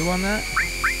Bolt 2 on that?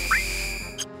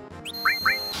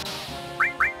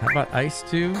 How about Ice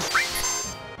 2?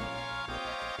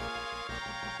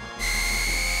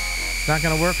 It's not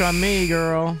gonna work on me,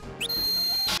 girl.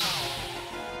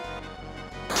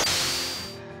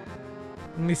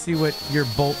 Let me see what your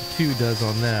Bolt 2 does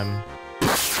on them.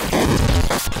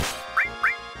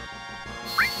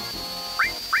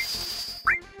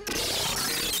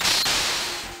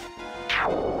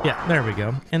 Yeah, there we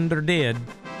go. And they're dead.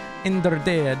 And they're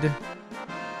dead.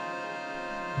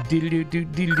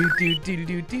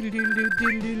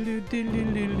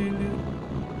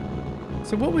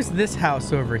 So what was this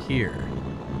house over here?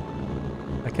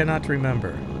 I cannot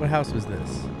remember. What house was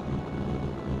this?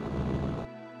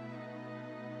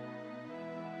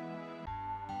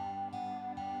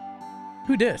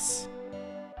 Who dis?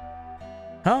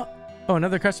 Huh? Oh,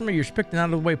 another customer? You're picked an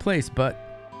out-of-the-way place, but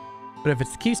if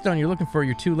it's the keystone you're looking for,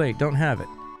 you're too late. Don't have it.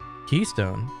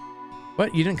 Keystone?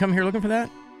 What? You didn't come here looking for that?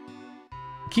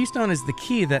 Keystone is the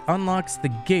key that unlocks the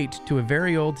gate to a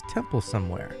very old temple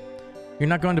somewhere. You're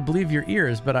not going to believe your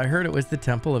ears, but I heard it was the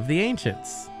Temple of the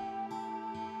Ancients.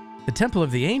 The Temple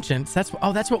of the Ancients? That's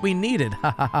what we needed.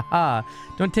 Ha ha ha ha.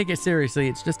 Don't take it seriously.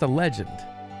 It's just a legend.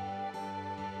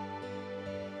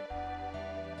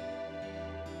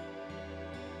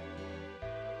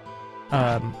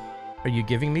 Are you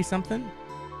giving me something?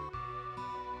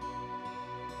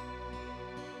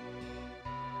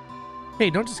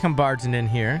 Hey, don't just come barging in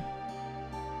here.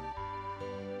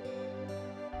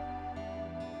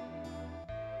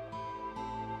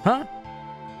 Huh?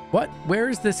 What? Where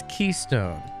is this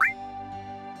keystone?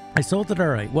 I sold it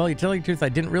alright. Well, to tell you the truth, I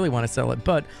didn't really want to sell it,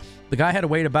 but the guy had a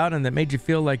weight about him that made you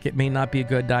feel like it may not be a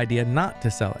good idea not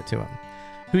to sell it to him.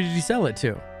 Who did you sell it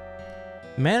to?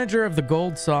 Manager of the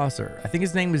Gold Saucer. I think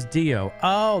his name was Dio.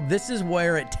 Oh, this is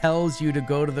where it tells you to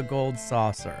go to the Gold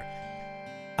Saucer.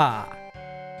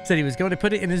 Said he was going to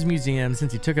put it in his museum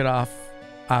since he took it out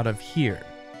of here.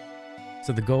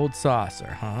 So the gold saucer,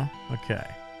 huh? Okay.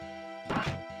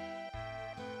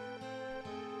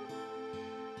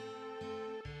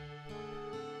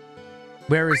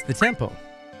 Where is the temple?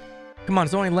 Come on,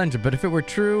 it's only legend, but if it were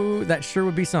true, that sure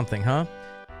would be something, huh?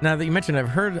 Now that you mentioned, I've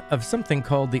heard of something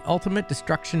called the Ultimate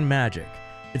Destruction Magic.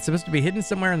 It's supposed to be hidden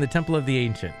somewhere in the Temple of the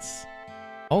Ancients.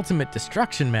 Ultimate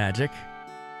Destruction Magic?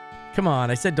 Come on,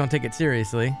 I said don't take it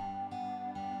seriously.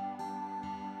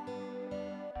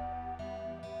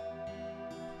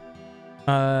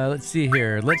 Let's see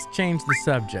here. Let's change the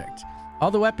subject. All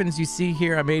the weapons you see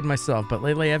here I made myself, but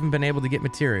lately I haven't been able to get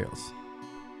materials.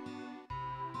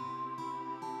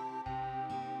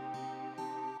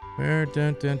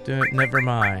 Never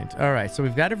mind. All right, so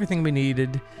we've got everything we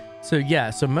needed. So yeah,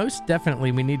 so most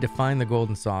definitely we need to find the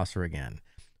golden saucer again.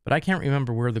 But I can't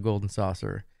remember where the golden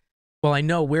saucer... Well, I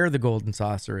know where the golden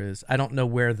saucer is. I don't know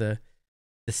where the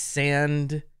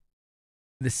sandy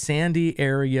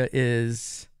area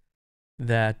is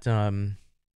that I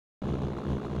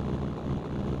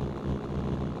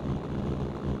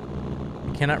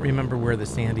cannot remember where the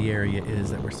sandy area is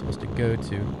that we're supposed to go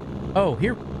to. Oh,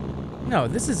 here. No,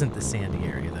 this isn't the sandy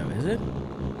area though, is it?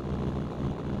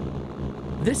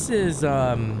 This is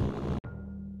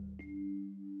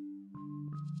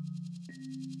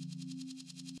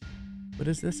what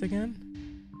is this again?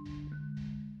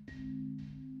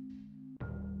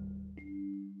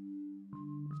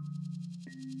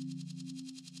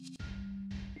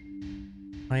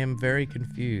 I am very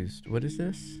confused. What is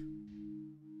this?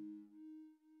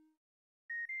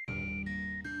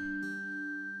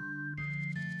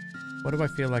 Why do I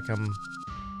feel like I'm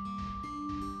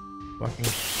walking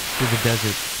through the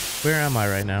desert? Where am I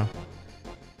right now?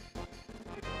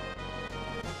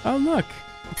 Oh look,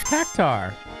 it's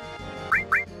Cactar.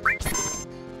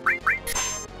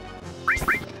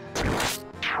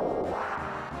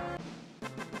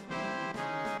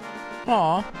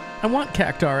 Aw, I want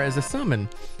Cactar as a summon.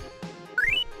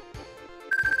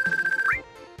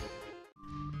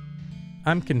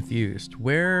 I'm confused.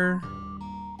 Where...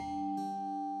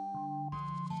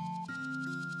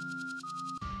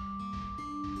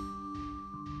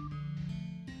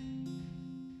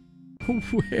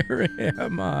 Where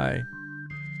am I?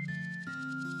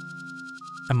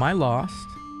 Am I lost?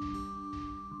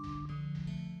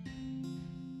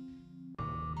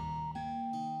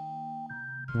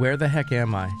 Where the heck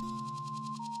am I?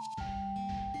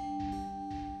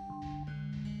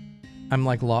 I'm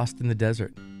like lost in the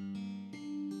desert.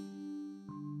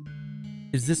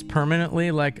 Is this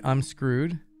permanently like I'm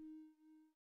screwed?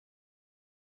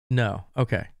 No.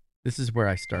 Okay. This is where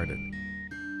I started.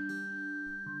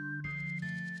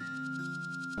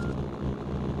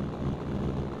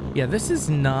 Yeah, this is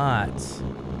not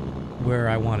where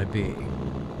I want to be.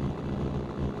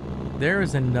 There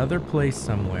is another place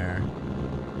somewhere.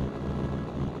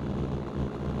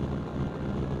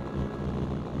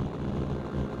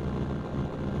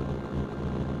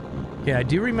 Okay, I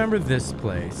do remember this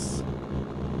place.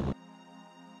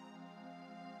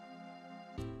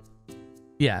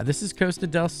 Yeah, this is Costa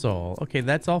del Sol. Okay,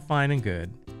 that's all fine and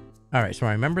good. All right, so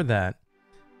I remember that.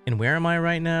 And where am I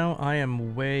right now? I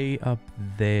am way up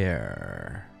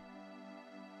there.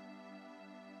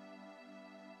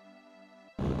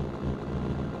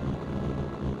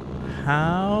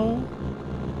 How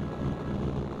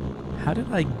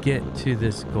did I get to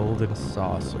this golden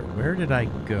saucer? Where did I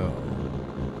go?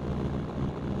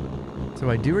 So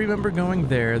I do remember going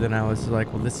there. Then I was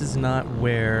like, well, this is not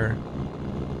where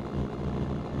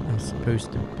I'm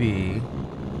supposed to be.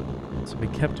 So we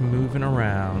kept moving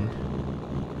around.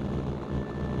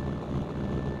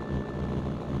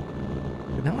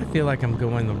 But now I feel like I'm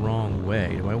going the wrong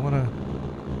way. Do I want to...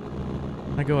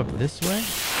 Can I go up this way?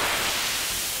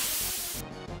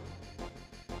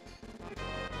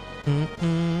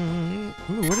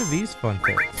 Ooh, what are these fun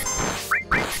things?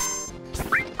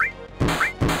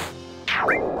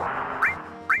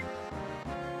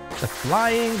 The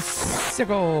flying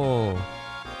sickle.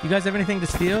 You guys have anything to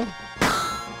steal?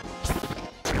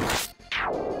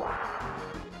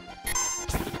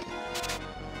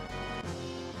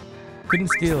 Couldn't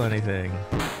steal anything.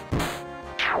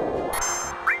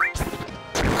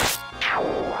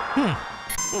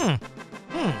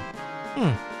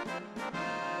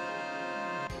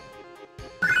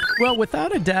 Well,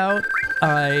 without a doubt,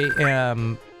 I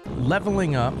am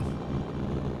leveling up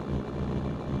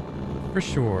for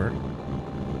sure.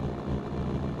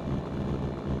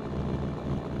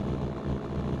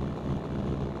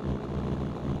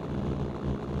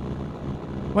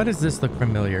 Why does this look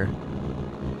familiar?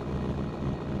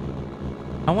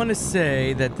 I want to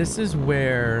say that this is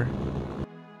where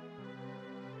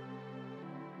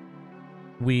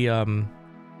we,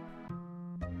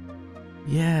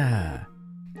 yeah.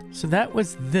 So that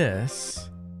was this.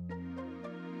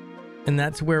 And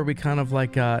that's where we kind of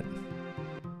like got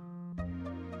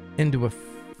into a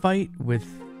fight with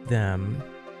them.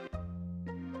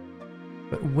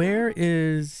 But where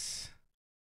is...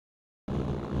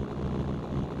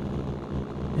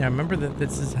 Yeah, I remember that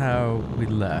this is how we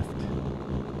left.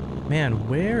 Man,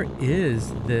 where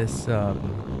is this,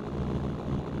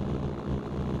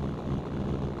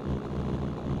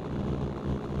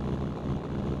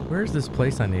 where's this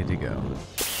place I need to go?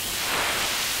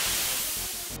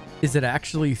 Is it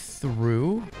actually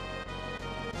through?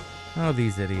 Oh,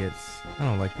 these idiots. I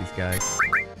don't like these guys.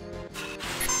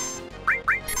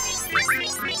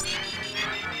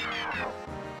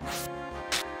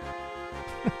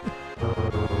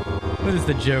 What is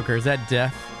the Joker? Is that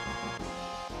death?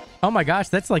 Oh my gosh,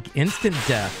 that's like instant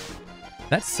death.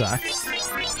 That sucks.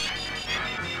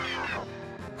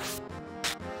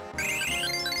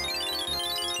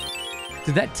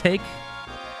 Did that take...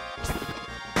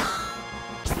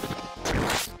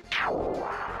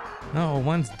 Oh,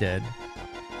 one's dead.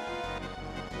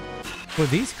 Well,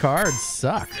 these cards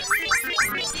suck.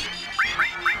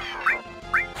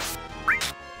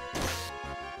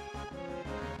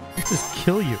 Let's just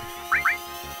kill you.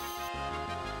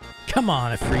 Come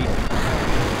on, Ifrit.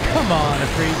 Come on,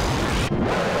 Ifrit.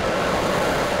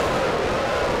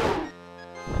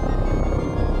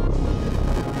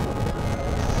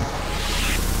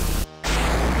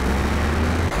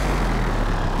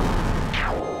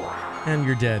 And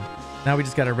you're dead. Now we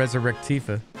just gotta resurrect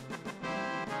Tifa.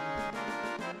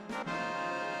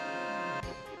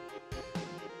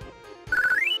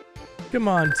 Come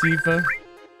on, Tifa.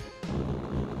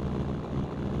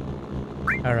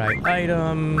 Alright,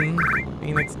 item.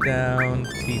 Phoenix down,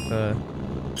 Tifa.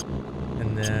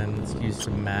 And then let's use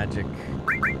some magic.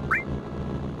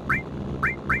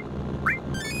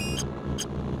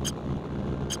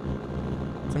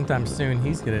 Sometime soon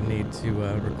he's gonna need to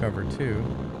recover too.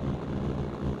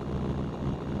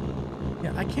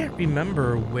 Yeah, I can't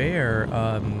remember where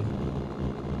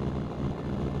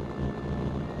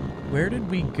did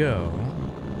we go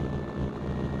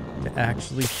to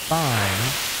actually find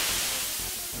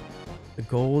the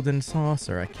golden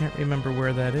saucer? I can't remember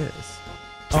where that is.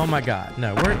 Oh my god,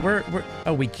 no, we're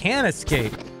oh, we can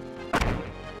escape.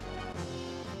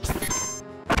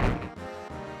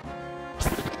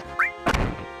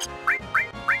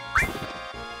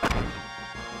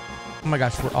 Oh my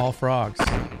gosh, we're all frogs.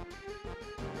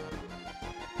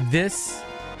 This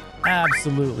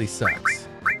absolutely sucks.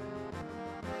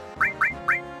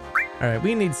 Alright,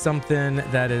 we need something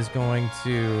that is going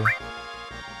to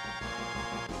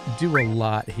do a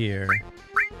lot here.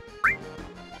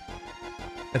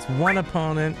 That's one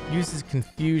opponent, uses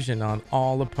confusion on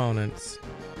all opponents.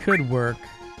 Could work.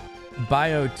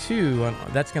 Bio 2,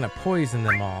 that's gonna poison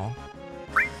them all.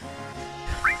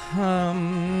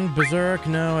 Berserk,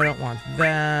 no, I don't want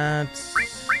that.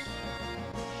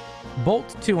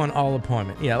 Bolt 2 on all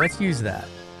opponent. Yeah, let's use that.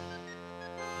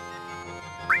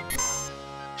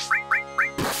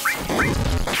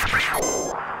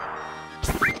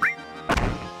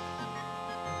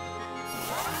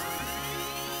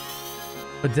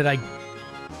 But did I...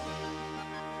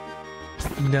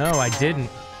 No, I didn't.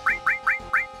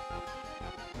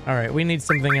 Alright, we need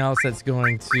something else that's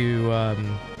going to,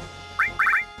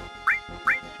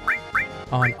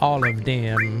 on all of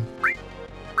them.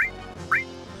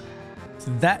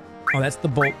 So that... Oh, that's the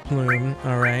Bolt Plume.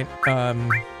 Alright,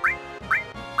 come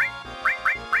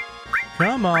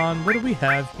on, what do we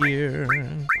have here?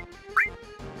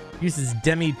 Uses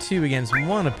Demi 2 against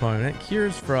one opponent.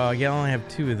 Cures Frog. Yeah, I only have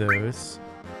 2 of those.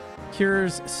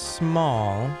 Cures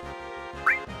Small.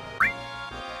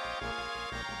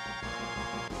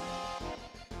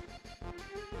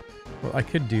 Well, I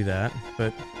could do that,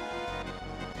 but...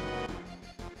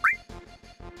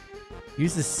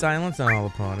 Uses Silence on all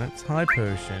opponents. High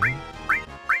Potion.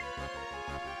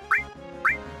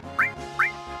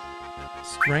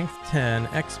 Strength 10.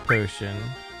 X Potion.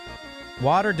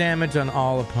 Water damage on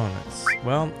all opponents.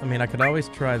 Well, I mean, I could always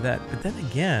try that, but then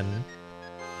again,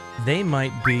 they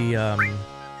might be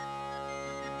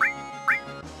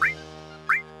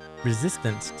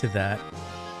resistant to that.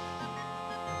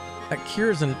 That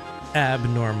cures an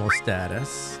abnormal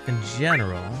status in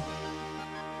general.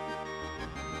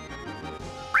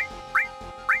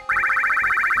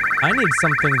 I need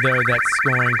something, though, that's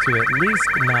going to at least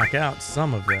knock out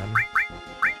some of them.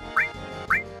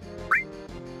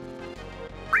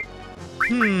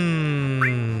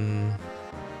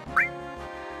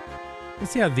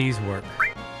 Let's see how these work.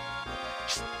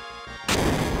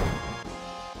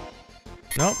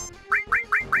 Nope.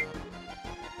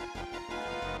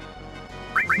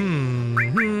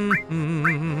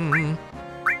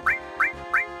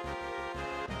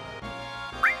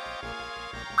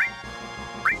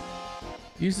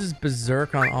 Uses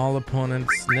Berserk on all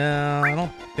opponents. No, I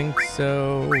don't think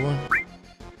so.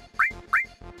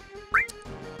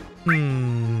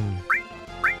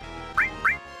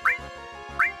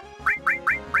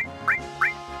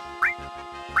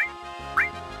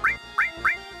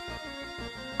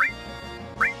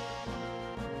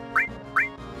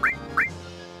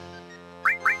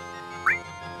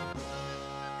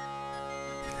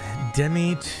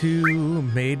 Demi 2,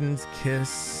 Maiden's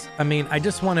Kiss. I mean, I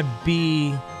just want to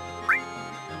be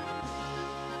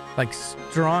like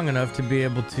strong enough to be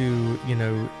able to, you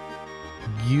know,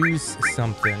 use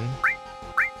something.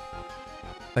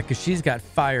 Like, 'cause she's got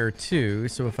fire too,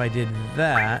 so if I did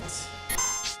that.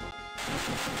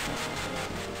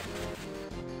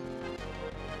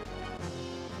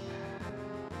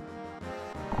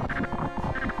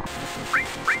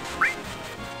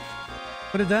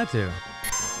 What did that do?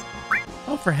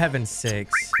 Oh, for heaven's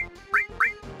sakes.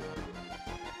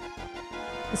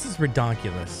 This is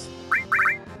redonkulous.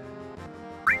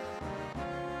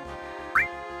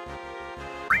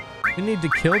 We need to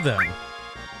kill them.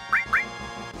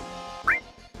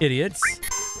 Idiots.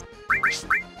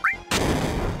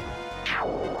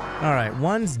 Alright,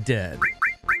 one's dead.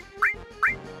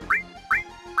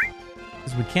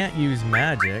 Because we can't use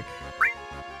magic.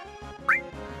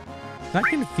 Not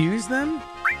confuse them?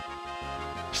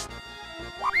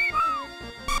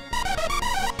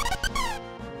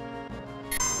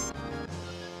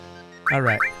 All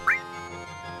right.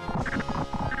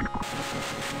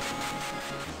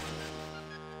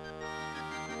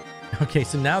 Okay,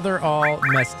 so now they're all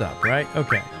messed up, right?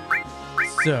 Okay.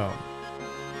 So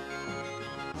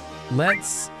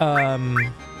let's I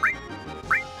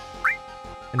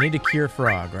need to cure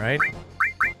Frog, right?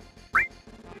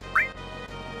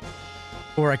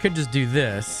 Or I could just do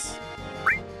this.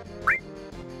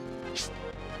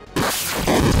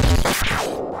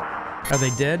 Are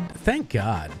they dead? Thank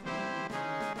God.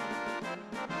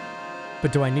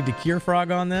 But do I need to cure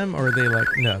Frog on them, or are they like,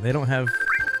 no, they don't have...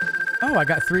 Oh, I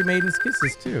got 3 Maiden's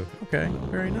Kisses too. Okay,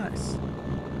 very nice.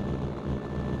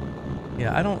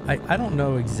 Yeah, I don't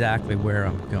know exactly where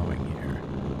I'm going here.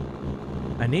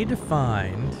 I need to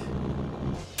find...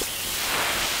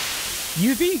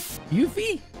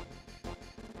 Yuffie?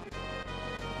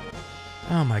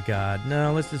 Oh my God,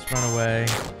 no, let's just run away.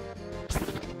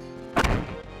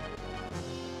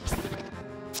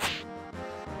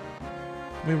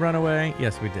 We run away?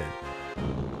 Yes, we did.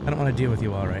 I don't want to deal with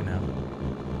you all right now.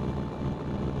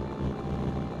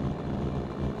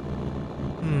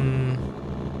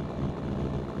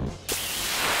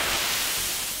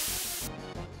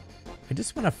 I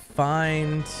just want to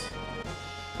find...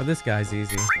 Oh, this guy's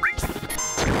easy.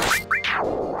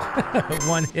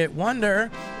 One hit wonder.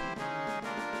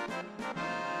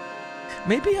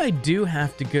 Maybe I do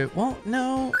have to go... Well,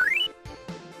 no...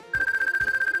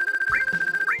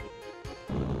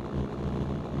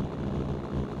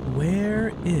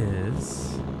 Where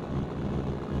is...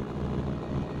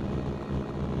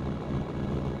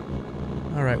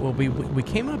 Alright, well, we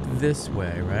came up this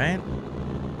way, right?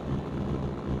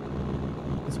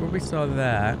 That's where we saw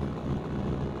that.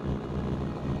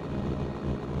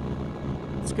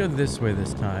 Let's go this way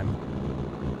this time.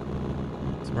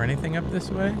 Is there anything up this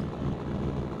way?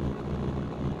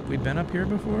 We've been up here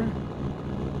before?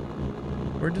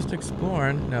 We're just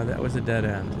exploring. No, that was a dead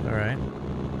end. Alright.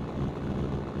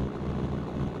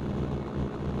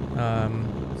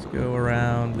 Let's go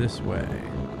around this way.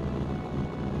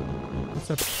 What's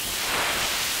up?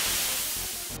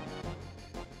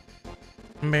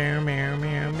 Meow, meow,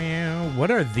 meow, meow. What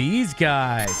are these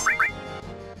guys?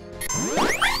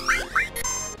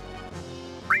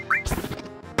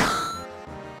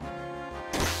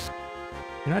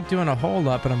 You're not doing a whole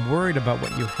lot, but I'm worried about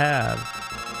what you have.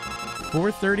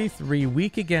 433,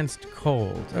 weak against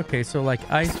cold. Okay, so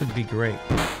like ice would be great.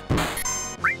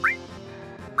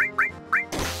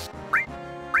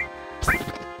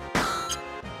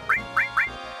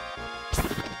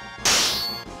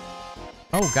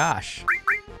 Oh gosh.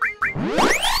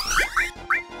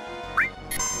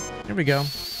 Here we go.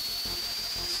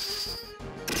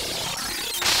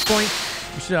 Point.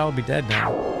 We should all be dead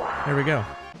now. There we go.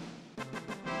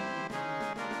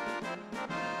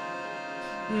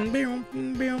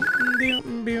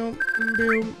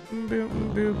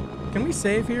 Can we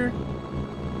save here?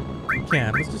 We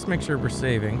can. Let's just make sure we're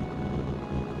saving.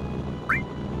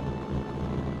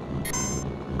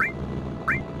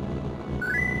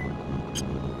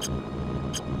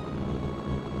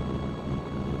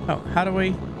 Oh, how do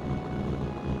we?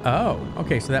 Oh,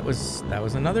 okay. So that was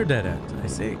another dead end. I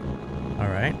see. All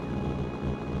right.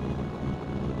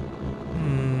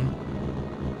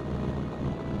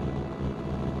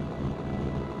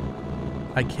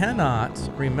 I cannot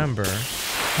remember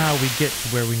how we get to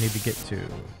where we need to get to.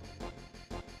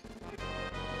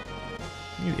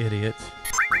 You idiot.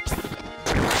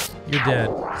 You're dead.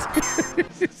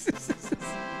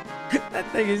 That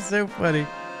thing is so funny.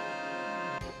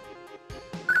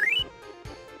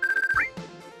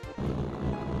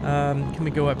 Can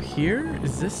we go up here?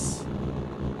 Is this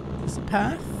a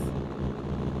path?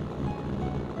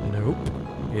 Nope,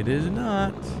 it is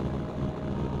not.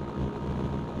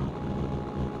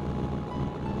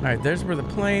 All right, there's where the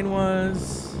plane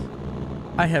was.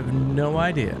 I have no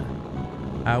idea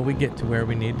how we get to where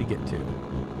we need to get to.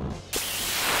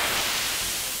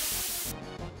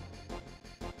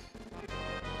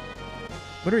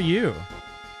 What are you?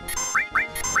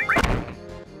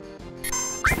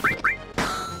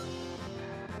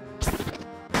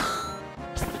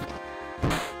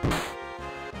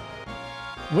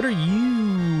 What are you?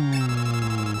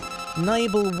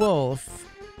 Nibel Wolf.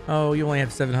 Oh, you only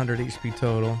have 700 HP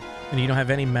total. And you don't have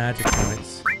any magic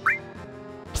points.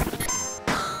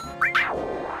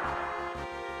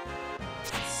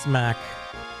 Smack.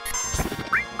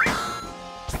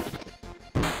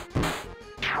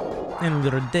 And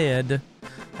you're dead.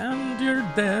 And you're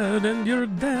dead, and you're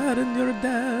dead, and you're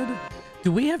dead.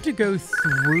 Do we have to go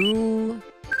through...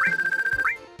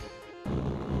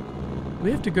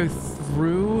 We have to go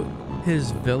through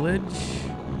his village?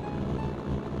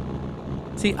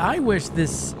 See, I wish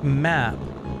this map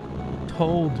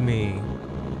told me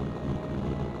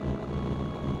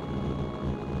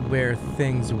where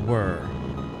things were.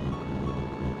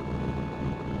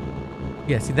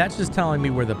 Yeah, see, that's just telling me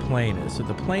where the plane is. So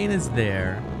the plane is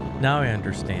there. Now I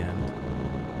understand.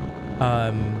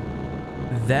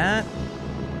 That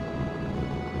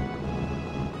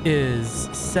is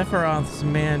Sephiroth's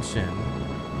mansion.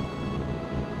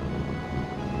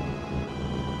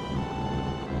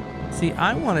 See,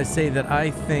 I want to say that I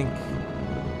think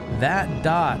that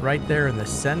dot right there in the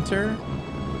center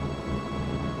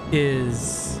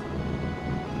is...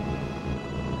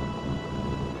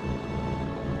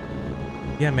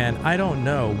 Yeah, man, I don't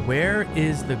know. Where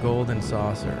is the golden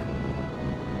saucer?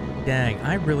 Dang,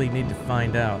 I really need to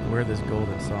find out where this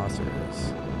golden saucer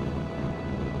is.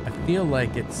 I feel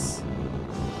like it's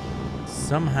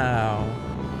somehow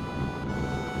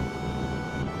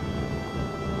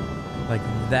like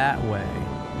that way.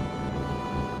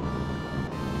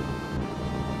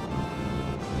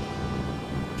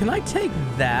 Can I take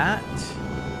that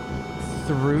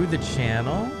through the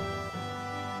channel?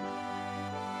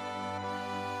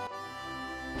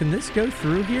 Can this go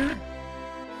through here?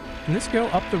 Can this go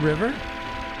up the river?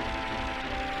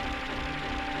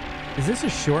 Is this a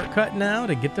shortcut now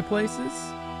to get to places?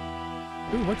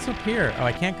 Ooh, what's up here? Oh,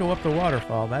 I can't go up the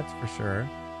waterfall, that's for sure.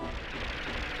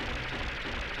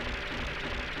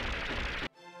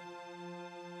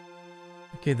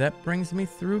 Okay, that brings me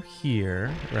through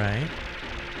here, right?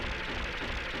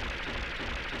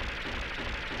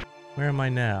 Where am I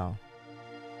now?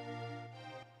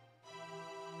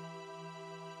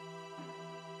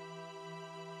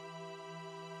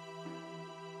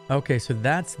 Okay, so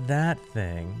that's that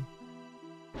thing.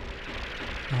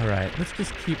 All right, let's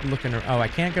just keep looking. Oh, I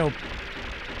can't go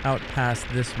out past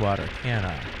this water, can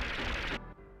I?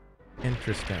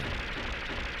 Interesting.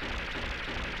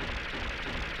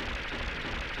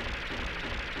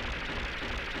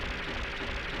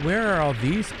 Where are all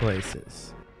these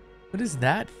places? What is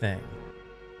that thing?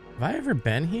 Have I ever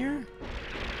been here?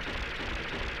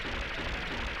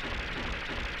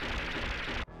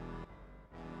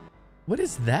 What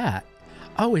is that?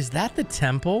 Oh, is that the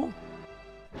temple?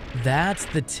 That's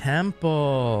the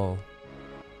temple.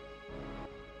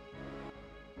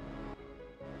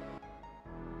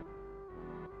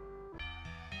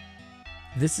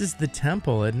 This is the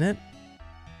temple, isn't it?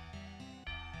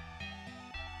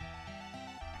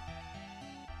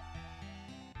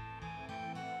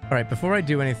 All right, before I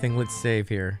do anything, let's save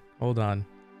here. Hold on.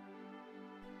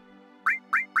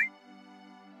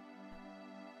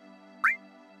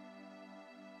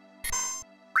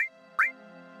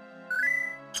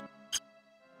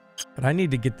 But I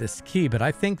need to get this key, but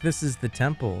I think this is the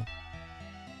temple.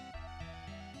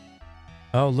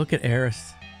 Oh, look at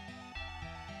Eris.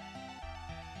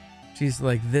 She's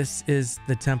like, this is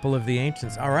the temple of the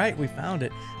ancients. All right, we found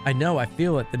it. I know, I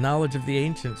feel it. The knowledge of the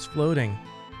ancients floating.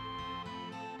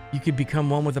 You could become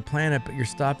one with the planet, but you're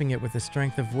stopping it with the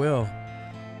strength of will.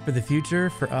 For the future,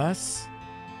 for us?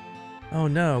 Oh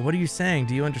no, what are you saying?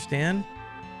 Do you understand?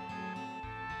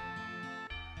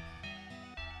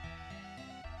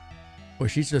 Well,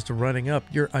 she's just running up.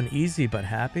 You're uneasy but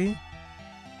happy?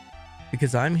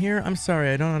 Because I'm here? I'm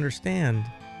sorry, I don't understand.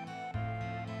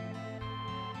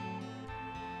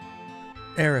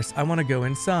 Eris, I want to go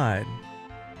inside.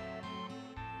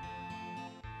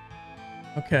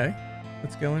 Okay,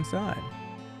 let's go inside.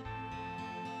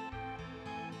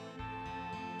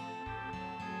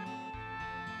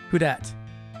 Who dat?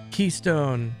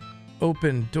 Keystone,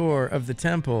 open door of the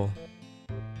temple.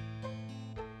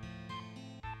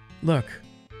 Look.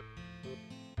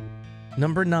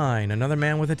 Number 9, another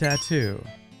man with a tattoo.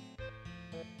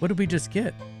 What did we just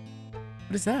get?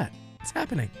 What is that? What's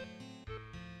happening?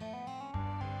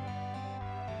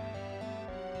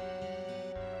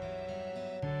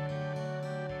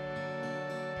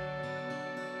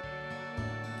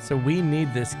 So we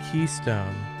need this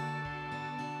keystone.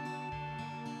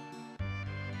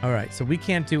 All right, so we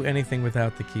can't do anything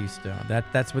without the keystone.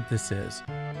 That's what this is.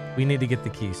 We need to get the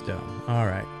keystone. All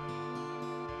right.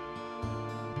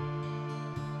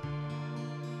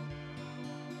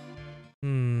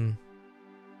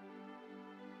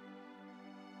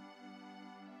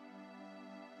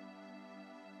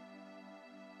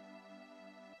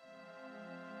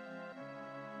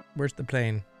 Where's the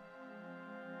plane?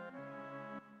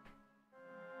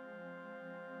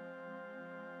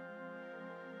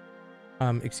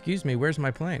 Excuse me, where's my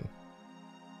plane?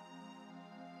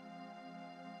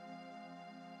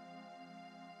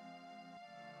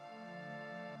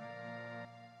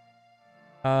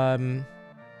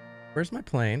 Where's my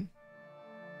plane?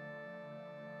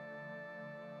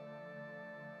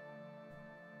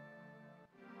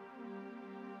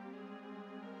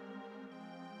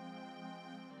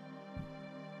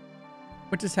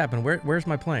 What just happened? Where's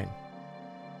my plane?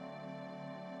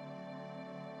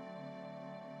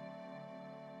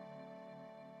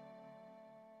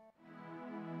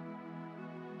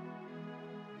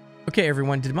 Okay,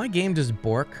 everyone, did my game just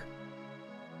bork?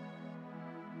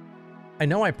 I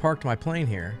know I parked my plane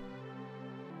here.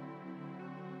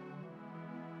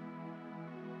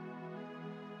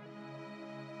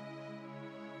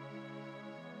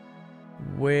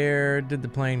 Where did the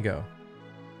plane go?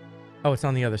 Oh, it's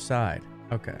on the other side.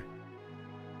 Okay.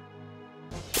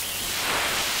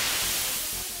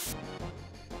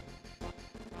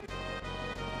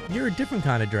 You're a different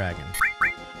kind of dragon.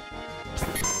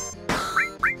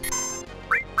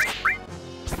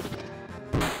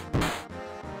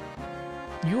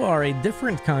 You are a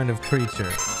different kind of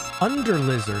creature.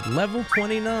 Underlizard, level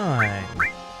 29.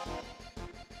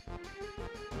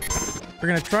 We're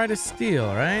gonna try to steal,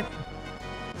 right?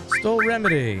 Stole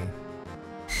remedy.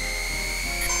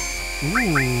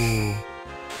 Ooh.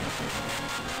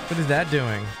 What is that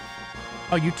doing?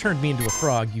 Oh, you turned me into a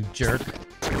frog, you jerk.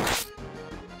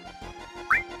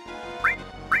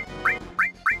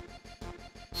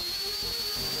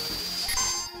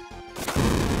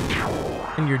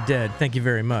 And you're dead. Thank you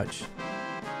very much.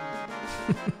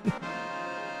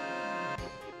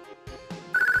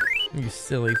 You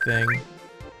silly thing.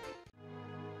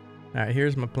 Alright,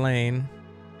 here's my plane.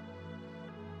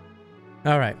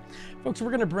 Alright, folks,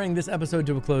 we're going to bring this episode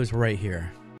to a close right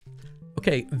here.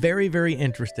 Okay, very, very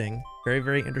interesting. Very,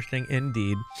 very interesting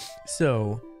indeed.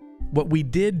 So, what we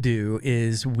did do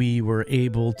is we were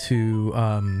able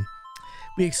to,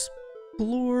 we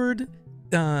explored,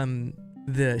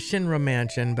 the Shinra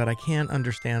Mansion, but I can't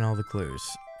understand all the clues.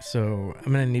 So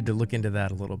I'm going to need to look into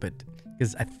that a little bit,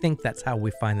 because I think that's how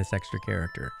we find this extra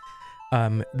character.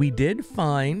 We did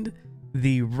find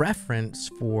the reference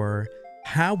for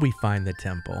how we find the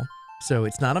temple. So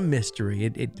it's not a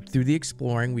mystery. Through the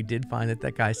exploring, we did find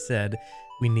that guy said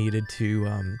we needed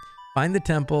to find the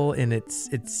temple, and it's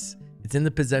in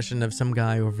the possession of some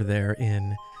guy over there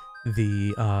in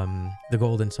the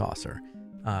Golden Saucer.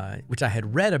 Which I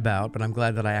had read about, but I'm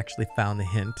glad that I actually found the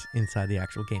hint inside the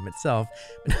actual game itself.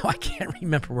 But now I can't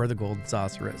remember where the Golden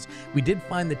Saucer is. We did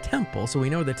find the temple, so we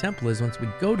know where the temple is once we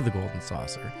go to the Golden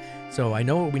Saucer. So I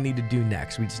know what we need to do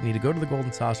next. We just need to go to the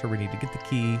Golden Saucer. We need to get the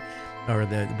key, or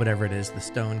the whatever it is, the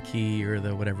stone key, or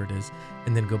the whatever it is,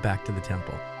 and then go back to the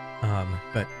temple.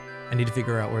 But I need to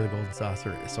figure out where the Golden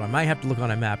Saucer is. So I might have to look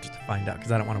on a map just to find out,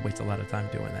 because I don't want to waste a lot of time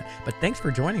doing that. But thanks for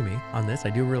joining me on this. I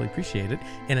do really appreciate it.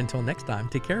 And until next time,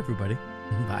 take care, everybody.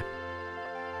 Bye.